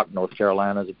 Blowing Rock, North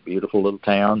Carolina is a beautiful little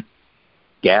town.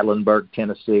 Gatlinburg,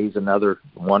 Tennessee is another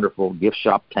wonderful gift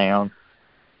shop town.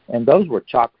 And those were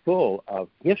chock full of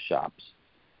gift shops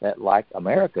that, like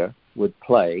America, would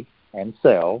play and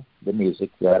sell the music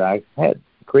that I had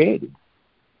created.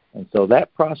 And so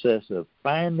that process of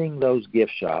finding those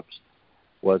gift shops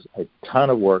was a ton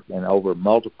of work and over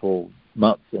multiple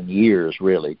months and years,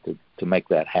 really, to make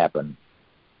that happen.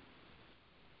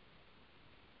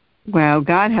 Well,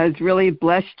 God has really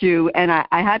blessed you, and I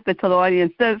have to tell the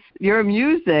audience this: your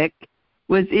music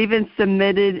was even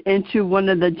submitted into one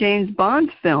of the James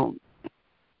Bond films.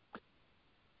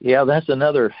 Yeah, that's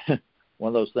another one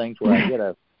of those things where I get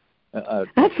a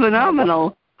that's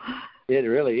phenomenal. It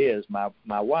really is.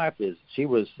 My wife she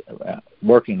was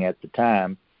working at the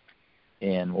time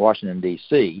in Washington,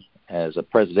 D.C. as a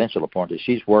presidential appointee.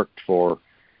 She's worked for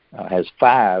has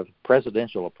 5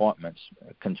 presidential appointments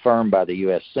confirmed by the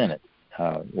U.S. Senate.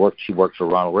 She worked for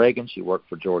Ronald Reagan, she worked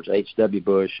for George H.W.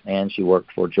 Bush, and she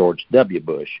worked for George W.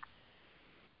 Bush.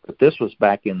 But this was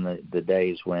back in the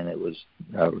days when it was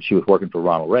she was working for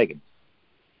Ronald Reagan.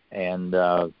 And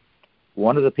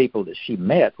one of the people that she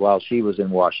met while she was in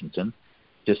Washington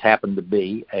just happened to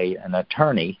be an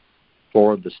attorney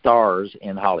for the stars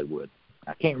in Hollywood.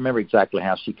 I can't remember exactly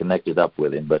how she connected up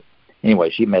with him, but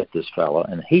anyway, she met this fellow,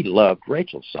 and he loved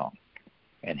Rachel's song.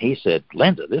 And he said,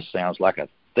 "Linda, this sounds like a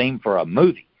theme for a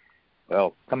movie."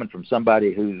 Well, coming from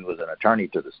somebody who was an attorney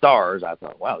to the stars, I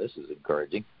thought, wow, this is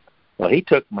encouraging. Well, he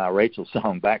took my Rachel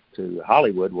song back to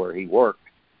Hollywood where he worked,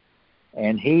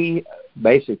 and he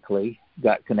basically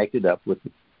got connected up with the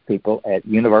people at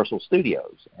Universal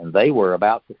Studios, and they were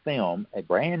about to film a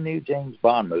brand new James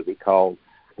Bond movie called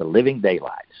The Living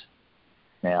Daylights.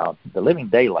 Now, The Living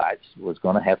Daylights was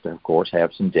going to have to, of course,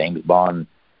 have some James Bond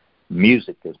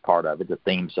music as part of it, the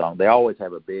theme song. They always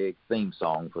have a big theme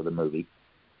song for the movie.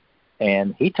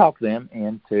 And he talked them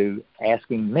into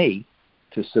asking me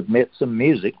to submit some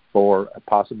music for a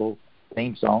possible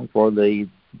theme song for the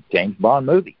James Bond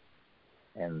movie.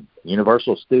 And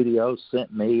Universal Studios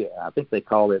sent me, I think they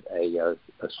called it a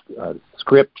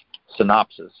script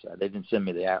synopsis. They didn't send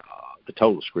me the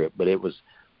total script, but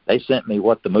they sent me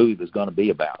what the movie was going to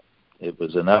be about. It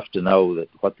was enough to know that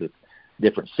what the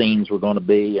different scenes were going to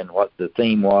be and what the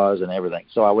theme was and everything.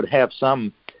 So I would have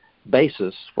some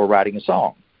basis for writing a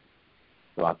song.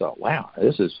 So I thought, wow,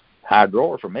 this is high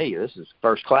drawer for me. This is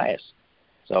first class.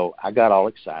 So I got all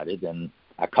excited, and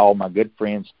I called my good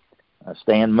friend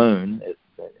Stan Moon,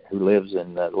 who lives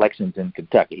in Lexington,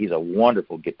 Kentucky. He's a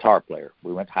wonderful guitar player.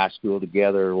 We went to high school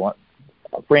together,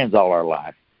 friends all our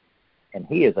life. And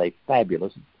he is a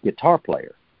fabulous guitar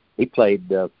player. He played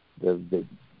the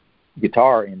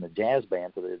guitar in the jazz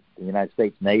band for the United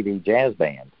States Navy Jazz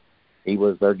Band. He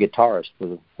was their guitarist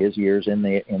for his years in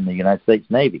the United States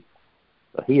Navy.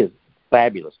 So he is a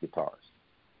fabulous guitarist.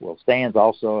 Well, Stan's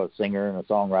also a singer and a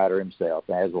songwriter himself,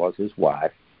 as was his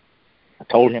wife. I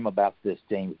told him about this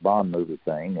James Bond movie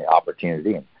thing, the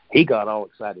opportunity, and he got all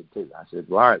excited too. I said,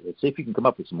 well, all right, let's see if you can come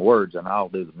up with some words, and I'll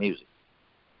do the music.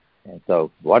 And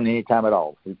so it wasn't any time at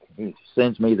all. He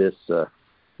sends me this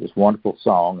wonderful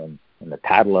song, and the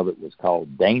title of it was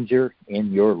called Danger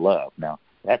in Your Love. Now,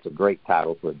 that's a great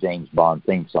title for a James Bond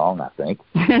theme song, I think.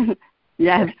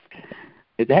 Yes.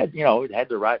 It had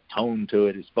the right tone to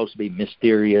it. It's supposed to be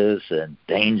mysterious and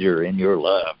danger in your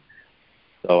love.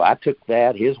 So I took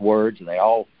that, his words, and they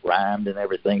all rhymed and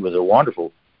everything. It was a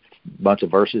wonderful bunch of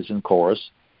verses and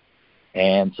chorus.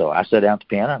 And so I sat down at the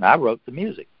piano, and I wrote the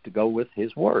music to go with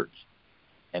his words.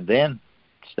 And then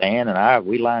Stan and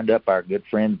we lined up our good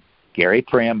friend Gary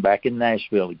Prim back in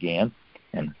Nashville again,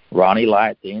 and Ronnie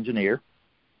Light, the engineer.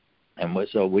 And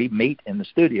so we meet in the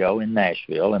studio in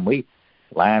Nashville, and we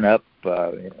line up.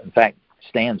 In fact,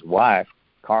 Stan's wife,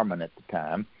 Carmen at the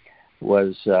time,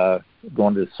 was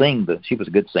going to sing. She was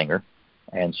a good singer,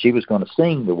 and she was going to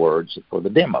sing the words for the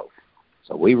demo.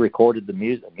 So we recorded the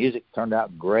music. The music turned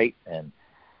out great, and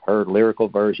her lyrical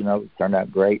version of it turned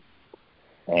out great.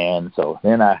 And so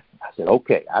then I said,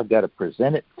 okay, I've got to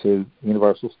present it to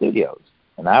Universal Studios.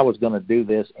 And I was going to do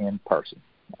this in person.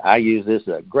 I use this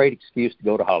as a great excuse to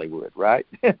go to Hollywood, right?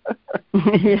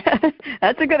 Yeah,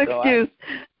 that's a good excuse.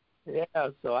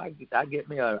 So I get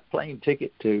me a plane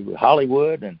ticket to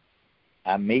Hollywood, and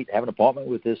I have an appointment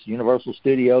with this Universal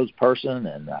Studios person,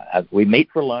 and we meet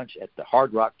for lunch at the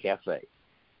Hard Rock Cafe.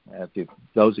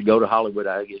 Those that go to Hollywood,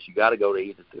 I guess you got to go to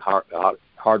eat at the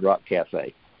Hard Rock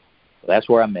Cafe. So that's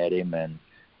where I met him, and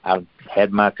I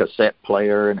had my cassette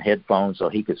player and headphones so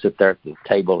he could sit there at the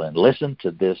table and listen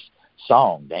to this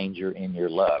song, Danger in Your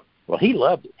Love. Well, he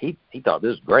loved it. He thought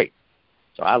this was great.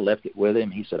 So I left it with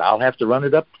him. He said, I'll have to run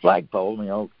it up the flagpole. You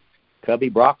know, Cubby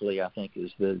Broccoli, I think,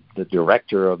 is the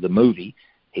director of the movie.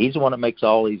 He's the one that makes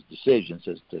all these decisions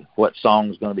as to what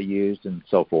song is going to be used and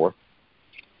so forth.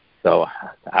 So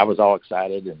I was all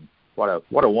excited, and what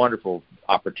a wonderful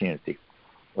opportunity.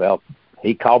 Well,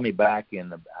 he called me back I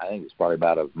think it was probably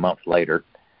about a month later.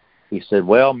 He said,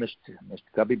 well, Mr.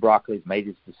 Cubby Broccoli's made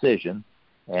his decision,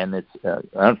 and it's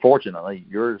unfortunately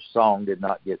your song did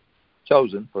not get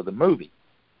chosen for the movie.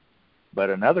 But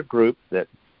another group that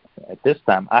at this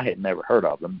time I had never heard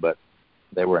of them, but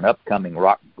they were an upcoming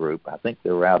rock group. I think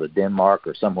they were out of Denmark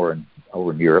or somewhere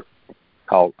over in Europe,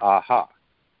 called a-ha.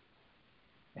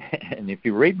 And if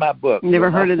you read my book, never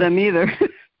heard of them either.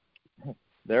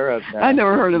 I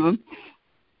never heard of them.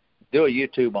 Do a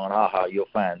YouTube on a-ha, you'll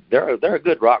find they're a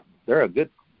good rock. They're a good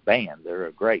band. They're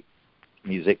a great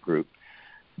music group.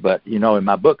 But you know, in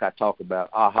my book, I talk about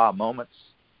aha moments,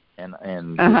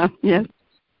 and yes.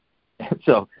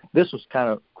 So this was kind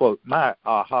of, quote, my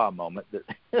aha moment.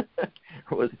 That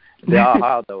was the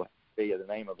aha, though, be the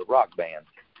name of the rock band.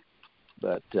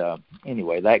 But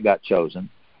anyway, that got chosen.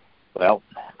 Well,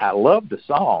 I loved the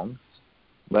song,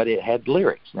 but it had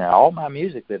lyrics. Now, all my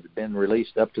music that had been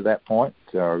released up to that point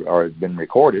or had been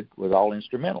recorded was all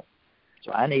instrumental.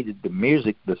 So I needed the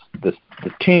music, the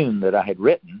tune that I had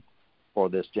written for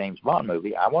this James Bond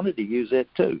movie. I wanted to use it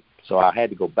too. So I had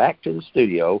to go back to the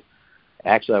studio.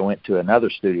 Actually, I went to another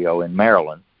studio in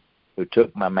Maryland who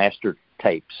took my master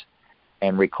tapes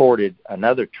and recorded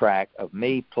another track of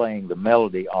me playing the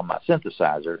melody on my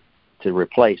synthesizer to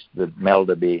replace the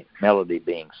melody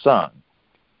being sung.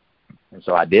 And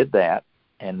so I did that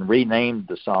and renamed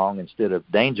the song, instead of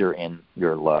Danger in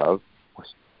Your Love,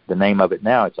 the name of it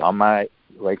now. It's on my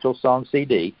Rachel Song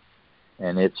CD,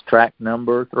 and it's track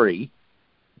number 3,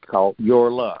 called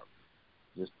Your Love.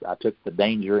 I took the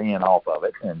danger in off of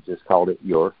it and just called it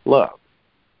Your Love.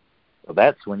 So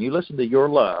that's, when you listen to Your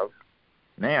Love,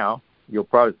 now you'll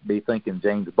probably be thinking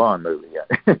James Bond movie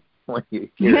when you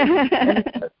hear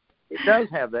it. It does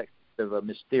have that kind of a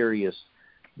mysterious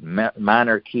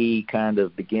minor key kind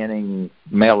of beginning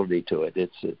melody to it.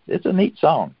 It's a neat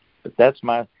song, but that's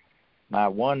my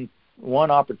one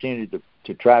opportunity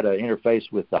to try to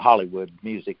interface with the Hollywood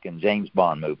music and James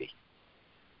Bond movie.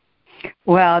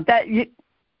 Well,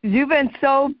 you've been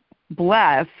so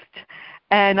blessed,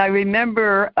 and I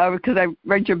remember because I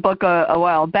read your book a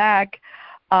while back.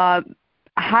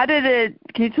 How did it?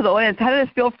 Can you tell the audience, how did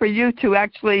it feel for you to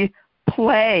actually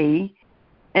play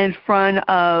in front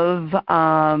of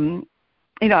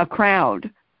a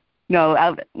crowd?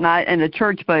 Not in a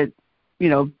church, but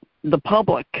the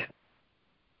public.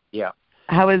 Yeah.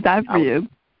 How was that for you?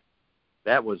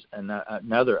 That was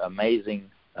another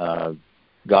amazing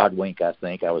God wink, I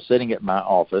think. I was sitting at my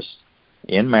office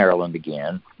in Maryland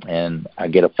again, and I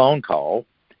get a phone call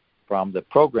from the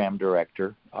program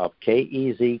director of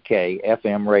KEZK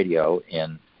FM radio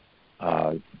in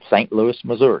St. Louis,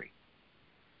 Missouri.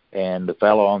 And the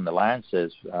fellow on the line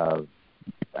says,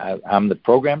 I'm the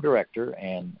program director,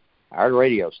 and our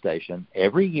radio station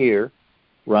every year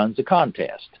runs a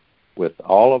contest with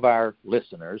all of our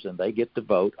listeners, and they get to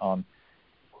vote on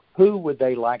who would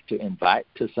they like to invite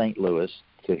to St. Louis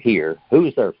to hear,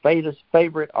 who's their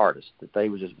favorite artist that they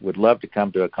would love to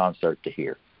come to a concert to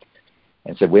hear.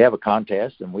 And so we have a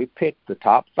contest, and we pick the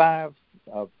top 5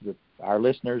 of our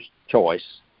listeners' choice,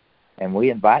 and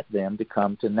we invite them to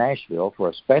come to Nashville for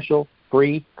a special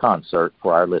free concert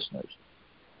for our listeners.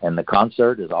 And the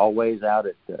concert is always out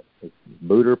at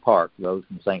Booter Park. Those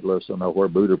in St. Louis will know where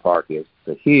Booter Park is.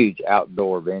 It's a huge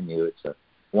outdoor venue. It's a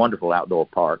wonderful outdoor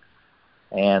park.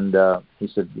 And he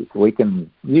said we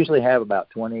can usually have about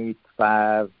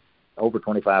over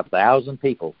 25,000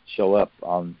 people show up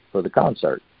for the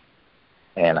concert.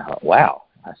 And I thought, wow.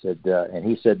 I said, and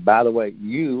he said, by the way,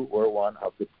 you were one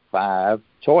of the 5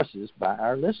 choices by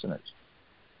our listeners.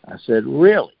 I said,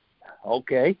 really?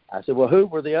 Okay. I said, well, who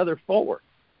were the other 4?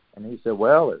 And he said,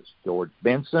 well, there's George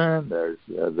Benson, there's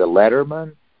the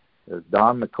Letterman, there's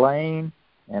Don McLean,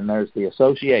 and there's the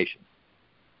Association.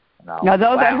 Now,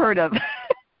 those I heard of.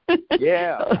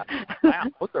 Yeah. Wow,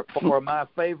 those are 4 of my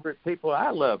favorite people I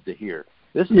love to hear.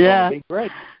 This is going to be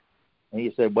great. And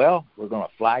he said, well, we're going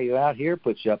to fly you out here,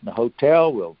 put you up in the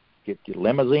hotel. We'll get you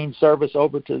limousine service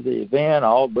over to the event.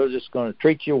 We're just going to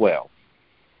treat you well.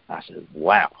 I said,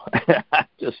 wow. I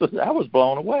was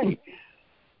blown away.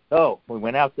 So we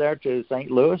went out there to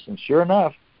St. Louis, and sure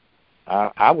enough,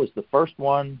 I was the first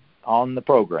one on the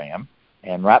program,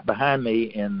 And right behind me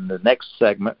in the next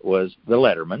segment was the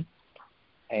Letterman.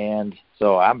 And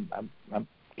so I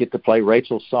get to play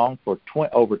Rachel's song for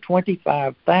over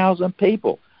 25,000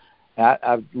 people.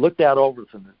 I looked out over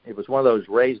it was one of those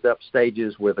raised up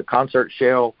stages with a concert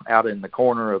shell out in the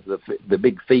corner of the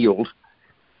big field,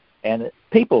 and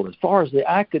people as far as the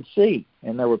eye could see,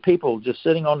 and there were people just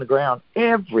sitting on the ground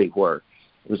everywhere.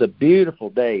 It was a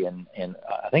beautiful day, and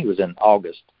I think it was in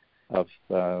August of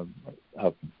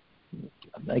I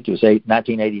think it was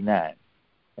 1989,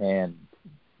 and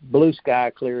blue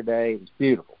sky, clear day. It was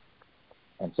beautiful.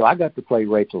 And so I got to play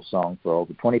Rachel's song for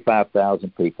over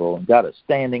 25,000 people and got a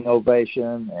standing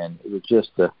ovation, and it was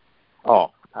just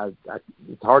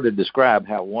it's hard to describe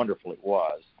how wonderful it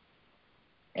was.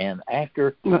 And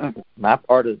after my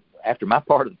part of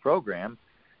the program,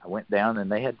 I went down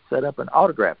and they had set up an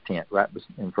autograph tent right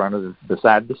in front of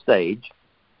beside the stage,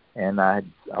 and I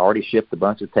had already shipped a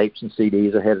bunch of tapes and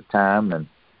CDs ahead of time,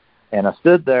 and I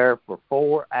stood there for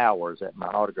 4 hours at my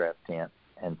autograph tent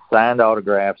and signed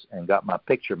autographs and got my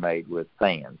picture made with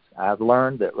fans. I've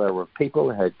learned that there were people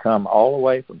that had come all the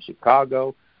way from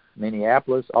Chicago,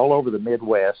 Minneapolis, all over the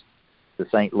Midwest to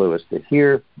St. Louis to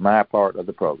hear my part of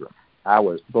the program. I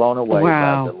was blown away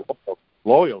by the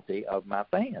loyalty of my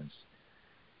fans.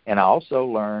 And I also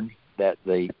learned that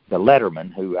the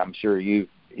Letterman, who I'm sure you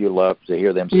love to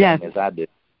hear them sing as I did,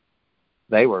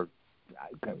 they were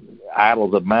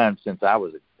idols of mine since I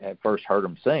had first heard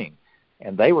them sing.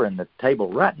 And they were in the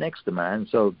table right next to mine,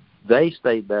 so they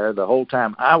stayed there the whole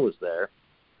time I was there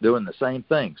doing the same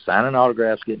thing, signing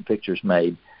autographs, getting pictures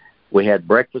made. We had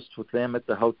breakfast with them at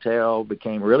the hotel,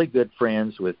 became really good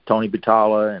friends with Tony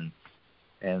Batala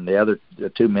and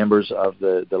the two members of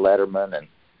the Letterman, and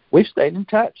we've stayed in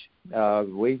touch.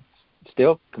 We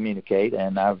still communicate,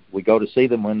 and we go to see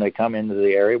them when they come into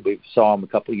the area. We saw them a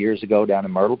couple of years ago down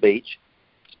in Myrtle Beach,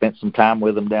 spent some time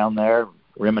with them down there,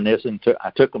 reminiscing. I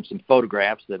took them some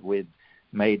photographs that we'd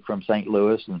made from St.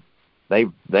 Louis, and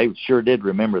they sure did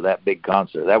remember that big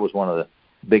concert. That was one of the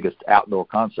biggest outdoor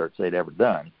concerts they'd ever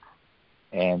done.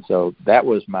 And so that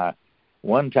was my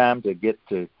one time to get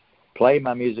to play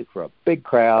my music for a big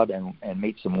crowd and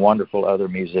meet some wonderful other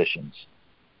musicians.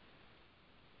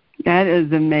 That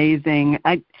is amazing.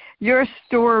 Your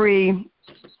story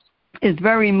is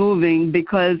very moving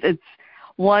because it's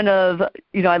one of,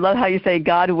 I love how you say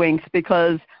God winks,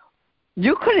 because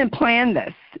you couldn't plan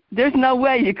this. There's no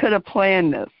way you could have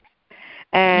planned this.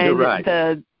 And you're right.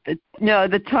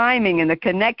 The timing and the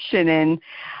connection, and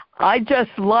I just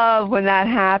love when that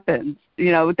happens,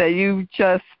 that you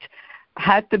just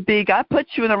had to be, God put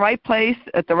you in the right place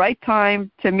at the right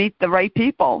time to meet the right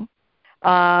people.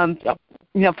 Yep.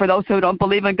 For those who don't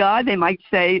believe in God, they might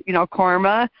say,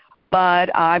 karma, but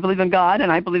I believe in God,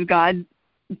 and I believe God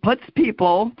puts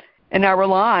people in our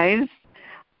lives.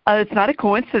 It's not a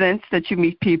coincidence that you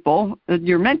meet people.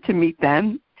 You're meant to meet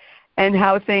them, and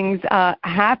how things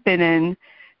happen. And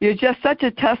you're just such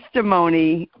a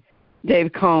testimony,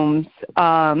 Dave Combs.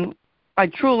 I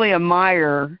truly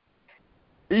admire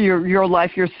your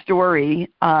life, your story,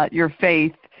 your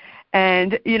faith.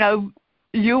 And,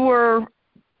 you were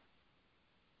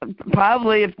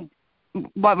probably,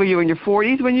 what were you, in your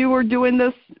 40s when you were doing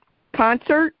this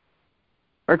concert?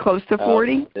 Or close to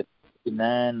 40?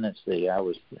 59. Let's see. I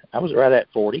was right at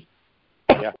 40.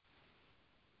 Yeah.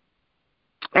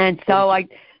 And so like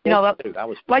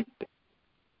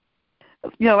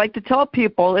to tell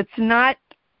people, it's not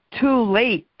too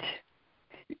late.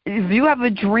 If you have a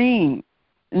dream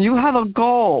and you have a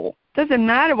goal, doesn't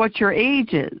matter what your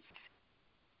age is.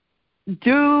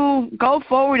 Go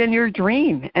forward in your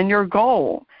dream and your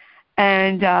goal.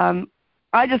 And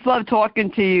I just love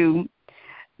talking to you,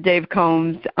 Dave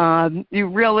Combs. You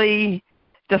really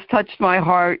just touched my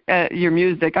heart. Your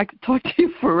music, I could talk to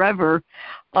you forever.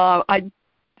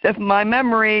 If my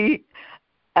memory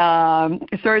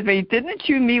serves me, didn't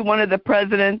you meet one of the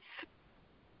presidents?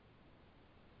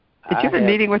 Did you have a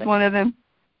meeting with one of them?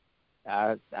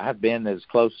 I've been as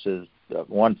close as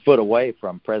 1 foot away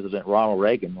from President Ronald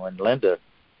Reagan when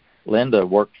Linda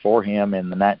worked for him in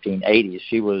the 1980s.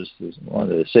 She was one of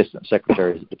the assistant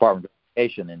secretaries of the Department of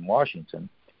Education in Washington.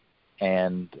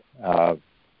 And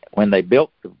when they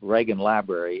built the Reagan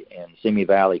Library in Simi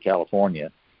Valley, California,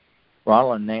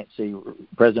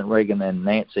 President Reagan and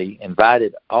Nancy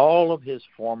invited all of his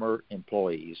former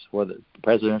employees, whether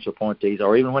presidential appointees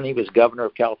or even when he was governor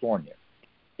of California.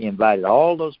 He invited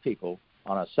all those people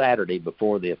on a Saturday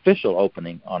before the official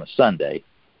opening on a Sunday.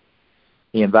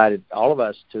 He invited all of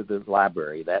us to the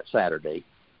library that Saturday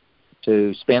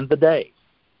to spend the day.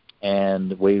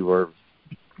 And we were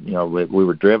we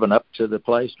were driven up to the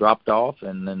place, dropped off,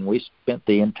 and then we spent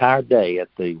the entire day at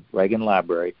the Reagan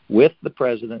Library with the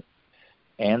president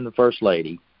and the first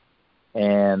lady.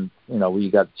 And,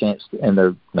 we got a chance, and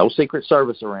there's no Secret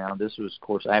Service around. This was, of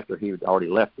course, after he had already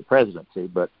left the presidency,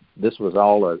 but this was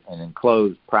all an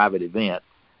enclosed private event.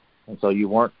 And so you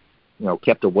weren't,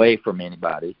 kept away from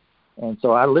anybody. And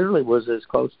so I literally was as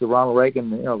close to Ronald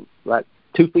Reagan, like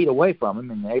 2 feet away from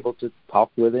him, and able to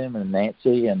talk with him, and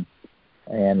Nancy and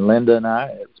Linda and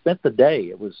I spent the day.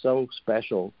 It was so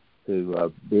special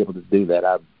to be able to do that.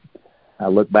 I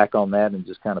look back on that and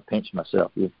just kind of pinch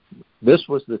myself. This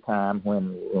was the time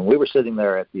when we were sitting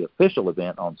there at the official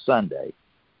event on Sunday.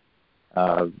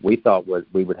 We thought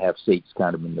we would have seats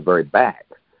kind of in the very back.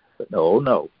 But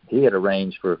no. He had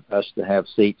arranged for us to have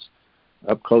seats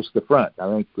up close to the front. I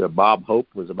think Bob Hope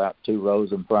was about 2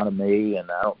 rows in front of me, and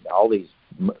all these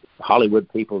Hollywood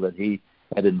people that he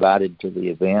had invited to the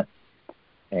event.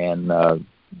 And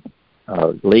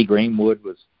Lee Greenwood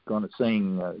was going to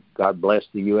sing God Bless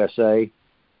the USA.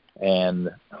 And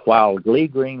while Lee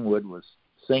Greenwood was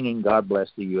singing God Bless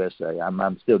the USA,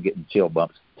 I'm still getting chill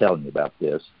bumps telling you about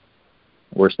this.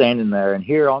 We're standing there, and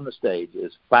here on the stage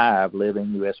is 5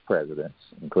 living U.S. presidents,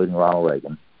 including Ronald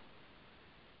Reagan.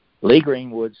 Lee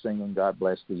Greenwood singing God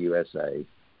Bless the USA.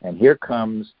 And here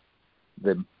comes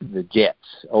the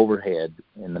jets overhead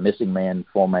in the missing man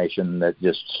formation that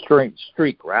just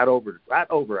streak right over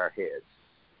our heads.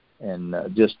 And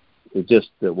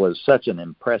it was such an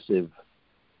impressive,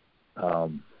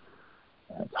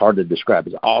 it's hard to describe,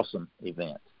 it's an awesome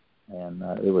event. And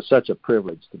it was such a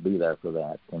privilege to be there for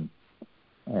that.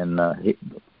 And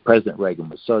President Reagan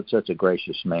was such a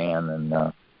gracious man,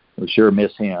 and we sure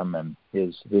miss him and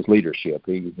his leadership.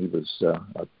 He was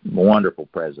a wonderful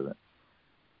president.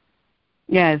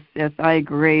 Yes, I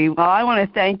agree. Well, I want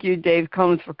to thank you, Dave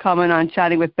Combs, for coming on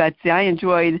Chatting with Betsy. I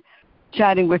enjoyed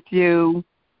chatting with you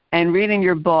and reading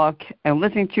your book and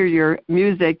listening to your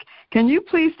music. Can you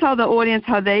please tell the audience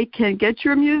how they can get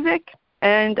your music?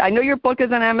 And I know your book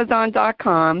is on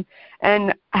Amazon.com.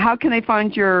 And how can they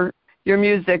find your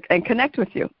music and connect with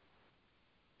you?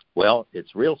 Well,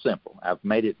 it's real simple. I've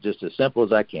made it just as simple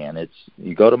as I can.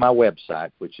 You go to my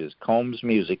website, which is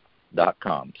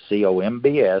combsmusic.com,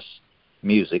 COMBS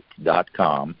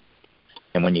music.com.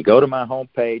 And when you go to my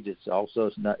homepage, it's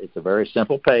a very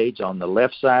simple page. On the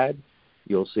left side,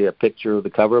 you'll see a picture of the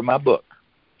cover of my book.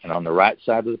 And on the right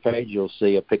side of the page, you'll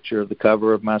see a picture of the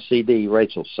cover of my CD,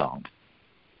 Rachel's Song.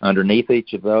 Underneath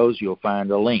each of those, you'll find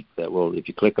a link that will, if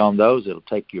you click on those, it'll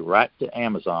take you right to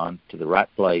Amazon, to the right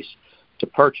place to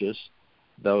purchase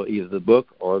either the book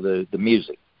or the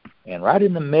music. And right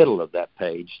in the middle of that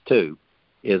page, too,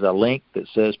 is a link that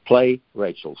says Play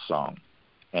Rachel's Song.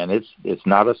 And it's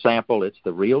not a sample, it's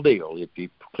the real deal. If you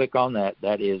click on that,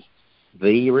 that is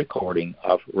the recording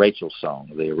of Rachel's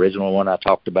Song, the original one I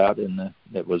talked about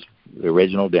that was the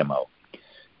original demo.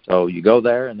 So you go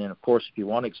there, and then, of course, if you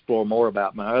want to explore more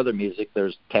about my other music,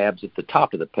 there's tabs at the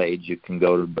top of the page. You can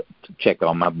go to check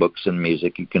on my books and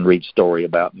music. You can read story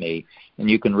about me, and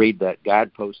you can read that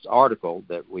Guidepost article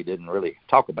that we didn't really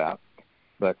talk about,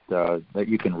 but that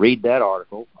you can read that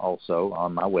article also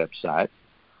on my website.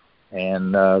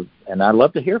 And I'd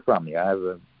love to hear from you. I have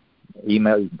an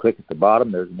email. You can click at the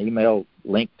bottom. There's an email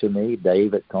link to me,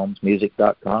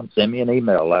 dave@combsmusic.com. Send me an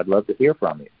email. I'd love to hear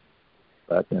from you.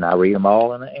 And I read them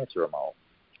all and I answer them all.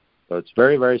 So it's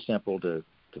very, very simple to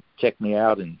check me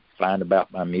out and find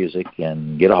about my music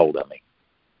and get a hold of me.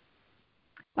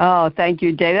 Oh, thank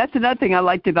you, Dave. That's another thing I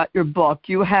liked about your book.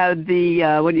 You have the,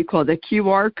 the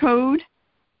QR code,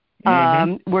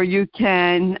 where you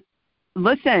can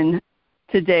listen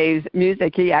to Dave's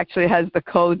music. He actually has the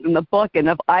codes in the book, and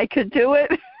if I could do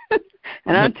it,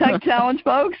 and I'm Tech Challenge,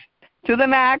 folks, to the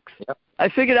max, yep. I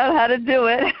figured out how to do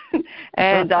it,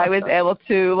 and I was able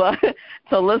to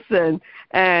listen.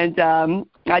 And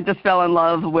I just fell in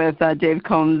love with Dave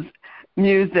Combs'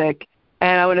 music.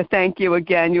 And I want to thank you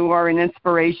again. You are an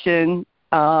inspiration,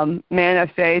 man of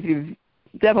faith. You've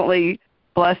definitely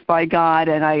blessed by God,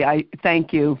 and I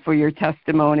thank you for your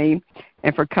testimony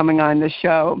and for coming on the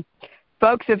show.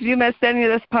 Folks, if you missed any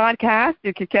of this podcast,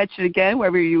 you can catch it again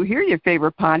wherever you hear your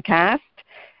favorite podcast.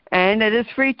 And it is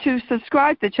free to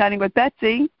subscribe to Chatting with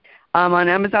Betsy on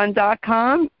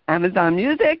Amazon.com, Amazon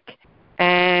Music,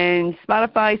 and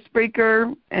Spotify,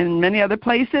 Spreaker, and many other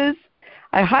places.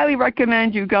 I highly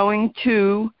recommend you going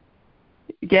to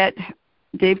get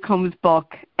Dave Combs'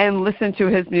 book and listen to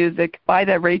his music. Buy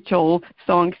that Rachel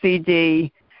Song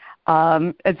CD.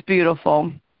 It's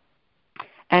beautiful.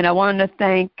 And I want to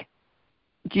thank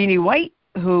Jeannie White,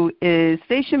 who is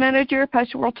station manager,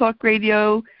 Passion World Talk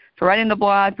Radio, for writing the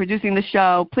blog, producing the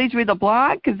show. Please read the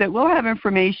blog because it will have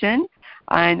information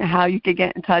on how you can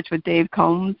get in touch with Dave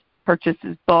Combs, purchase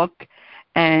his book,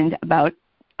 and about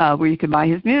where you can buy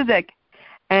his music.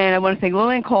 And I want to thank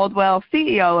Lillian Caldwell,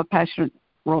 CEO of Passionate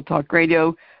World Talk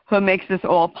Radio, who makes this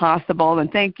all possible.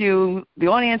 And thank you, the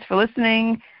audience, for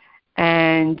listening.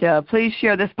 And please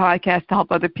share this podcast to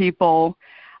help other people.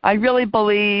 I really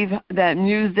believe that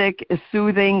music is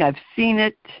soothing. I've seen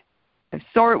it. I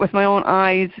saw it with my own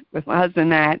eyes with my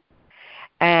husband, Matt.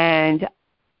 And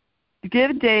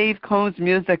give Dave Combs'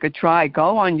 music a try.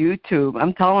 Go on YouTube.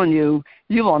 I'm telling you,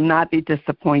 you will not be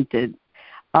disappointed.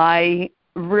 I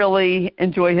really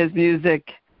enjoy his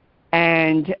music.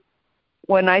 And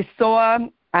when I saw,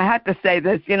 I have to say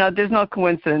this, there's no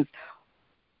coincidence.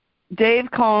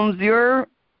 Dave Combs, your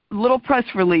little press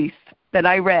release that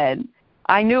I read,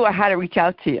 I knew I had to reach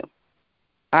out to you.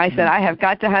 I said, I have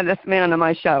got to have this man on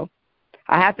my show.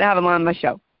 I have to have him on my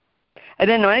show. I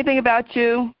didn't know anything about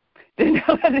you, didn't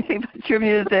know anything about your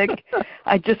music.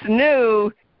 I just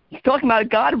knew, he's talking about a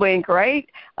God wink, right?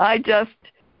 I just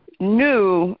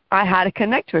knew I had to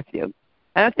connect with you.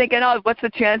 And I'm thinking, what's the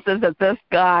chances of this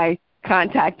guy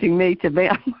contacting me to be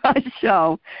on my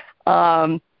show?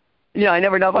 I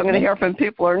never know if I'm going to hear from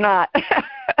people or not.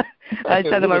 I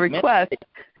sent him a request.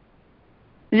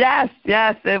 Yes,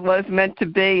 it was meant to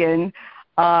be, and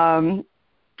I'm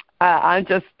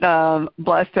just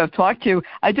blessed to have talked to you.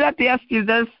 I do have to ask you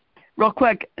this real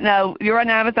quick. Now, you're on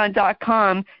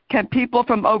Amazon.com. Can people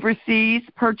from overseas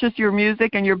purchase your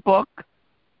music and your book?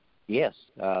 Yes.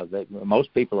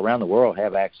 Most people around the world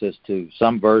have access to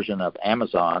some version of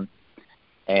Amazon,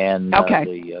 and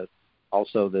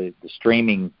also the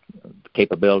streaming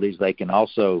capabilities. They can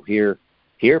also hear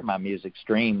my music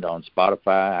streamed on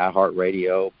Spotify,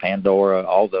 iHeartRadio, Pandora,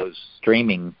 all those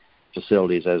streaming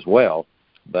facilities as well.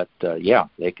 But,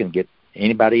 they can get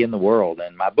anybody in the world.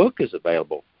 And my book is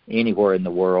available anywhere in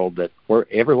the world,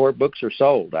 everywhere books are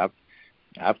sold.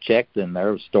 I've checked, and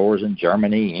there are stores in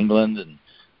Germany, England, and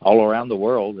all around the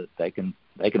world that they can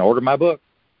order my book.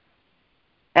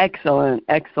 Excellent.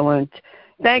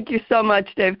 Thank you so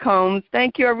much, Dave Combs.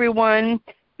 Thank you, everyone.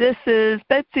 This is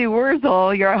Betsy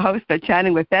Wurzel, your host of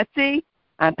Chatting with Betsy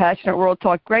on Passionate World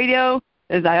Talk Radio.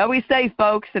 As I always say,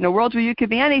 folks, in a world where you can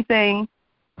be anything,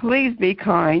 please be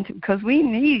kind, because we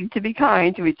need to be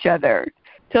kind to each other.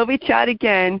 Till we chat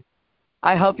again,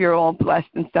 I hope you're all blessed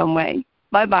in some way.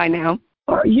 Bye-bye now.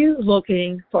 Are you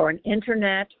looking for an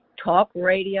Internet talk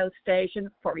radio station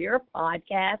for your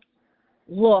podcast?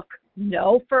 Look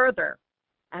no further.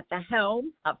 At the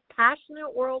helm of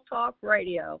Passionate World Talk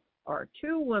Radio are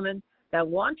two women that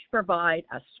want to provide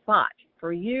a spot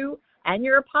for you and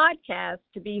your podcast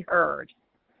to be heard.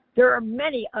 There are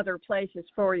many other places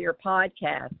for your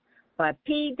podcast, but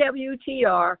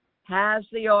PWTR has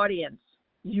the audience.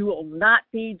 You will not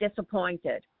be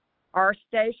disappointed. Our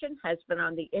station has been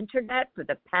on the Internet for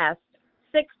the past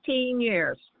 16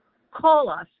 years. Call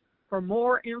us for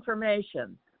more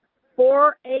information.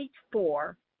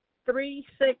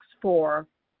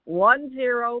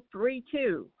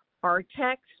 484-364-1032 or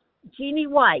text Jeannie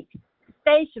White,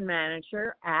 station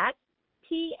manager, at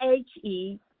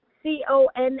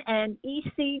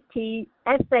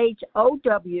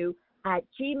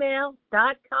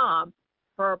THECONNECTSHOW@gmail.com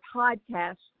for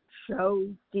podcast show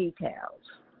details.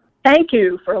 Thank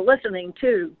you for listening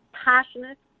to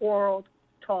Passionate World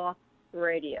Talk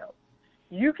Radio.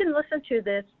 You can listen to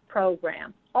this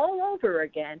program all over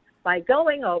again by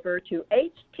going over to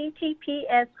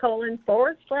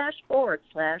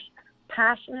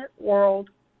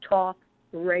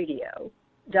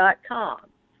https://passionateworldtalkradio.com.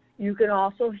 You can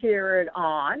also hear it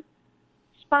on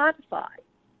Spotify,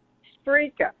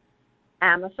 Spreaker,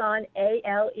 Amazon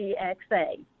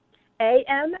Alexa,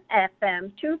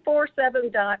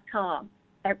 AMFM247.com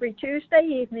every Tuesday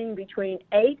evening between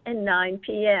 8 and 9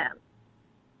 p.m.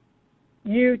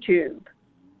 YouTube,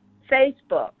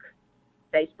 Facebook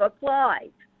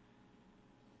Live,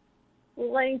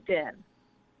 LinkedIn,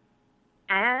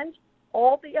 and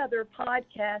all the other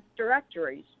podcast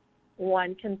directories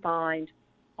one can find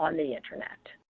on the Internet.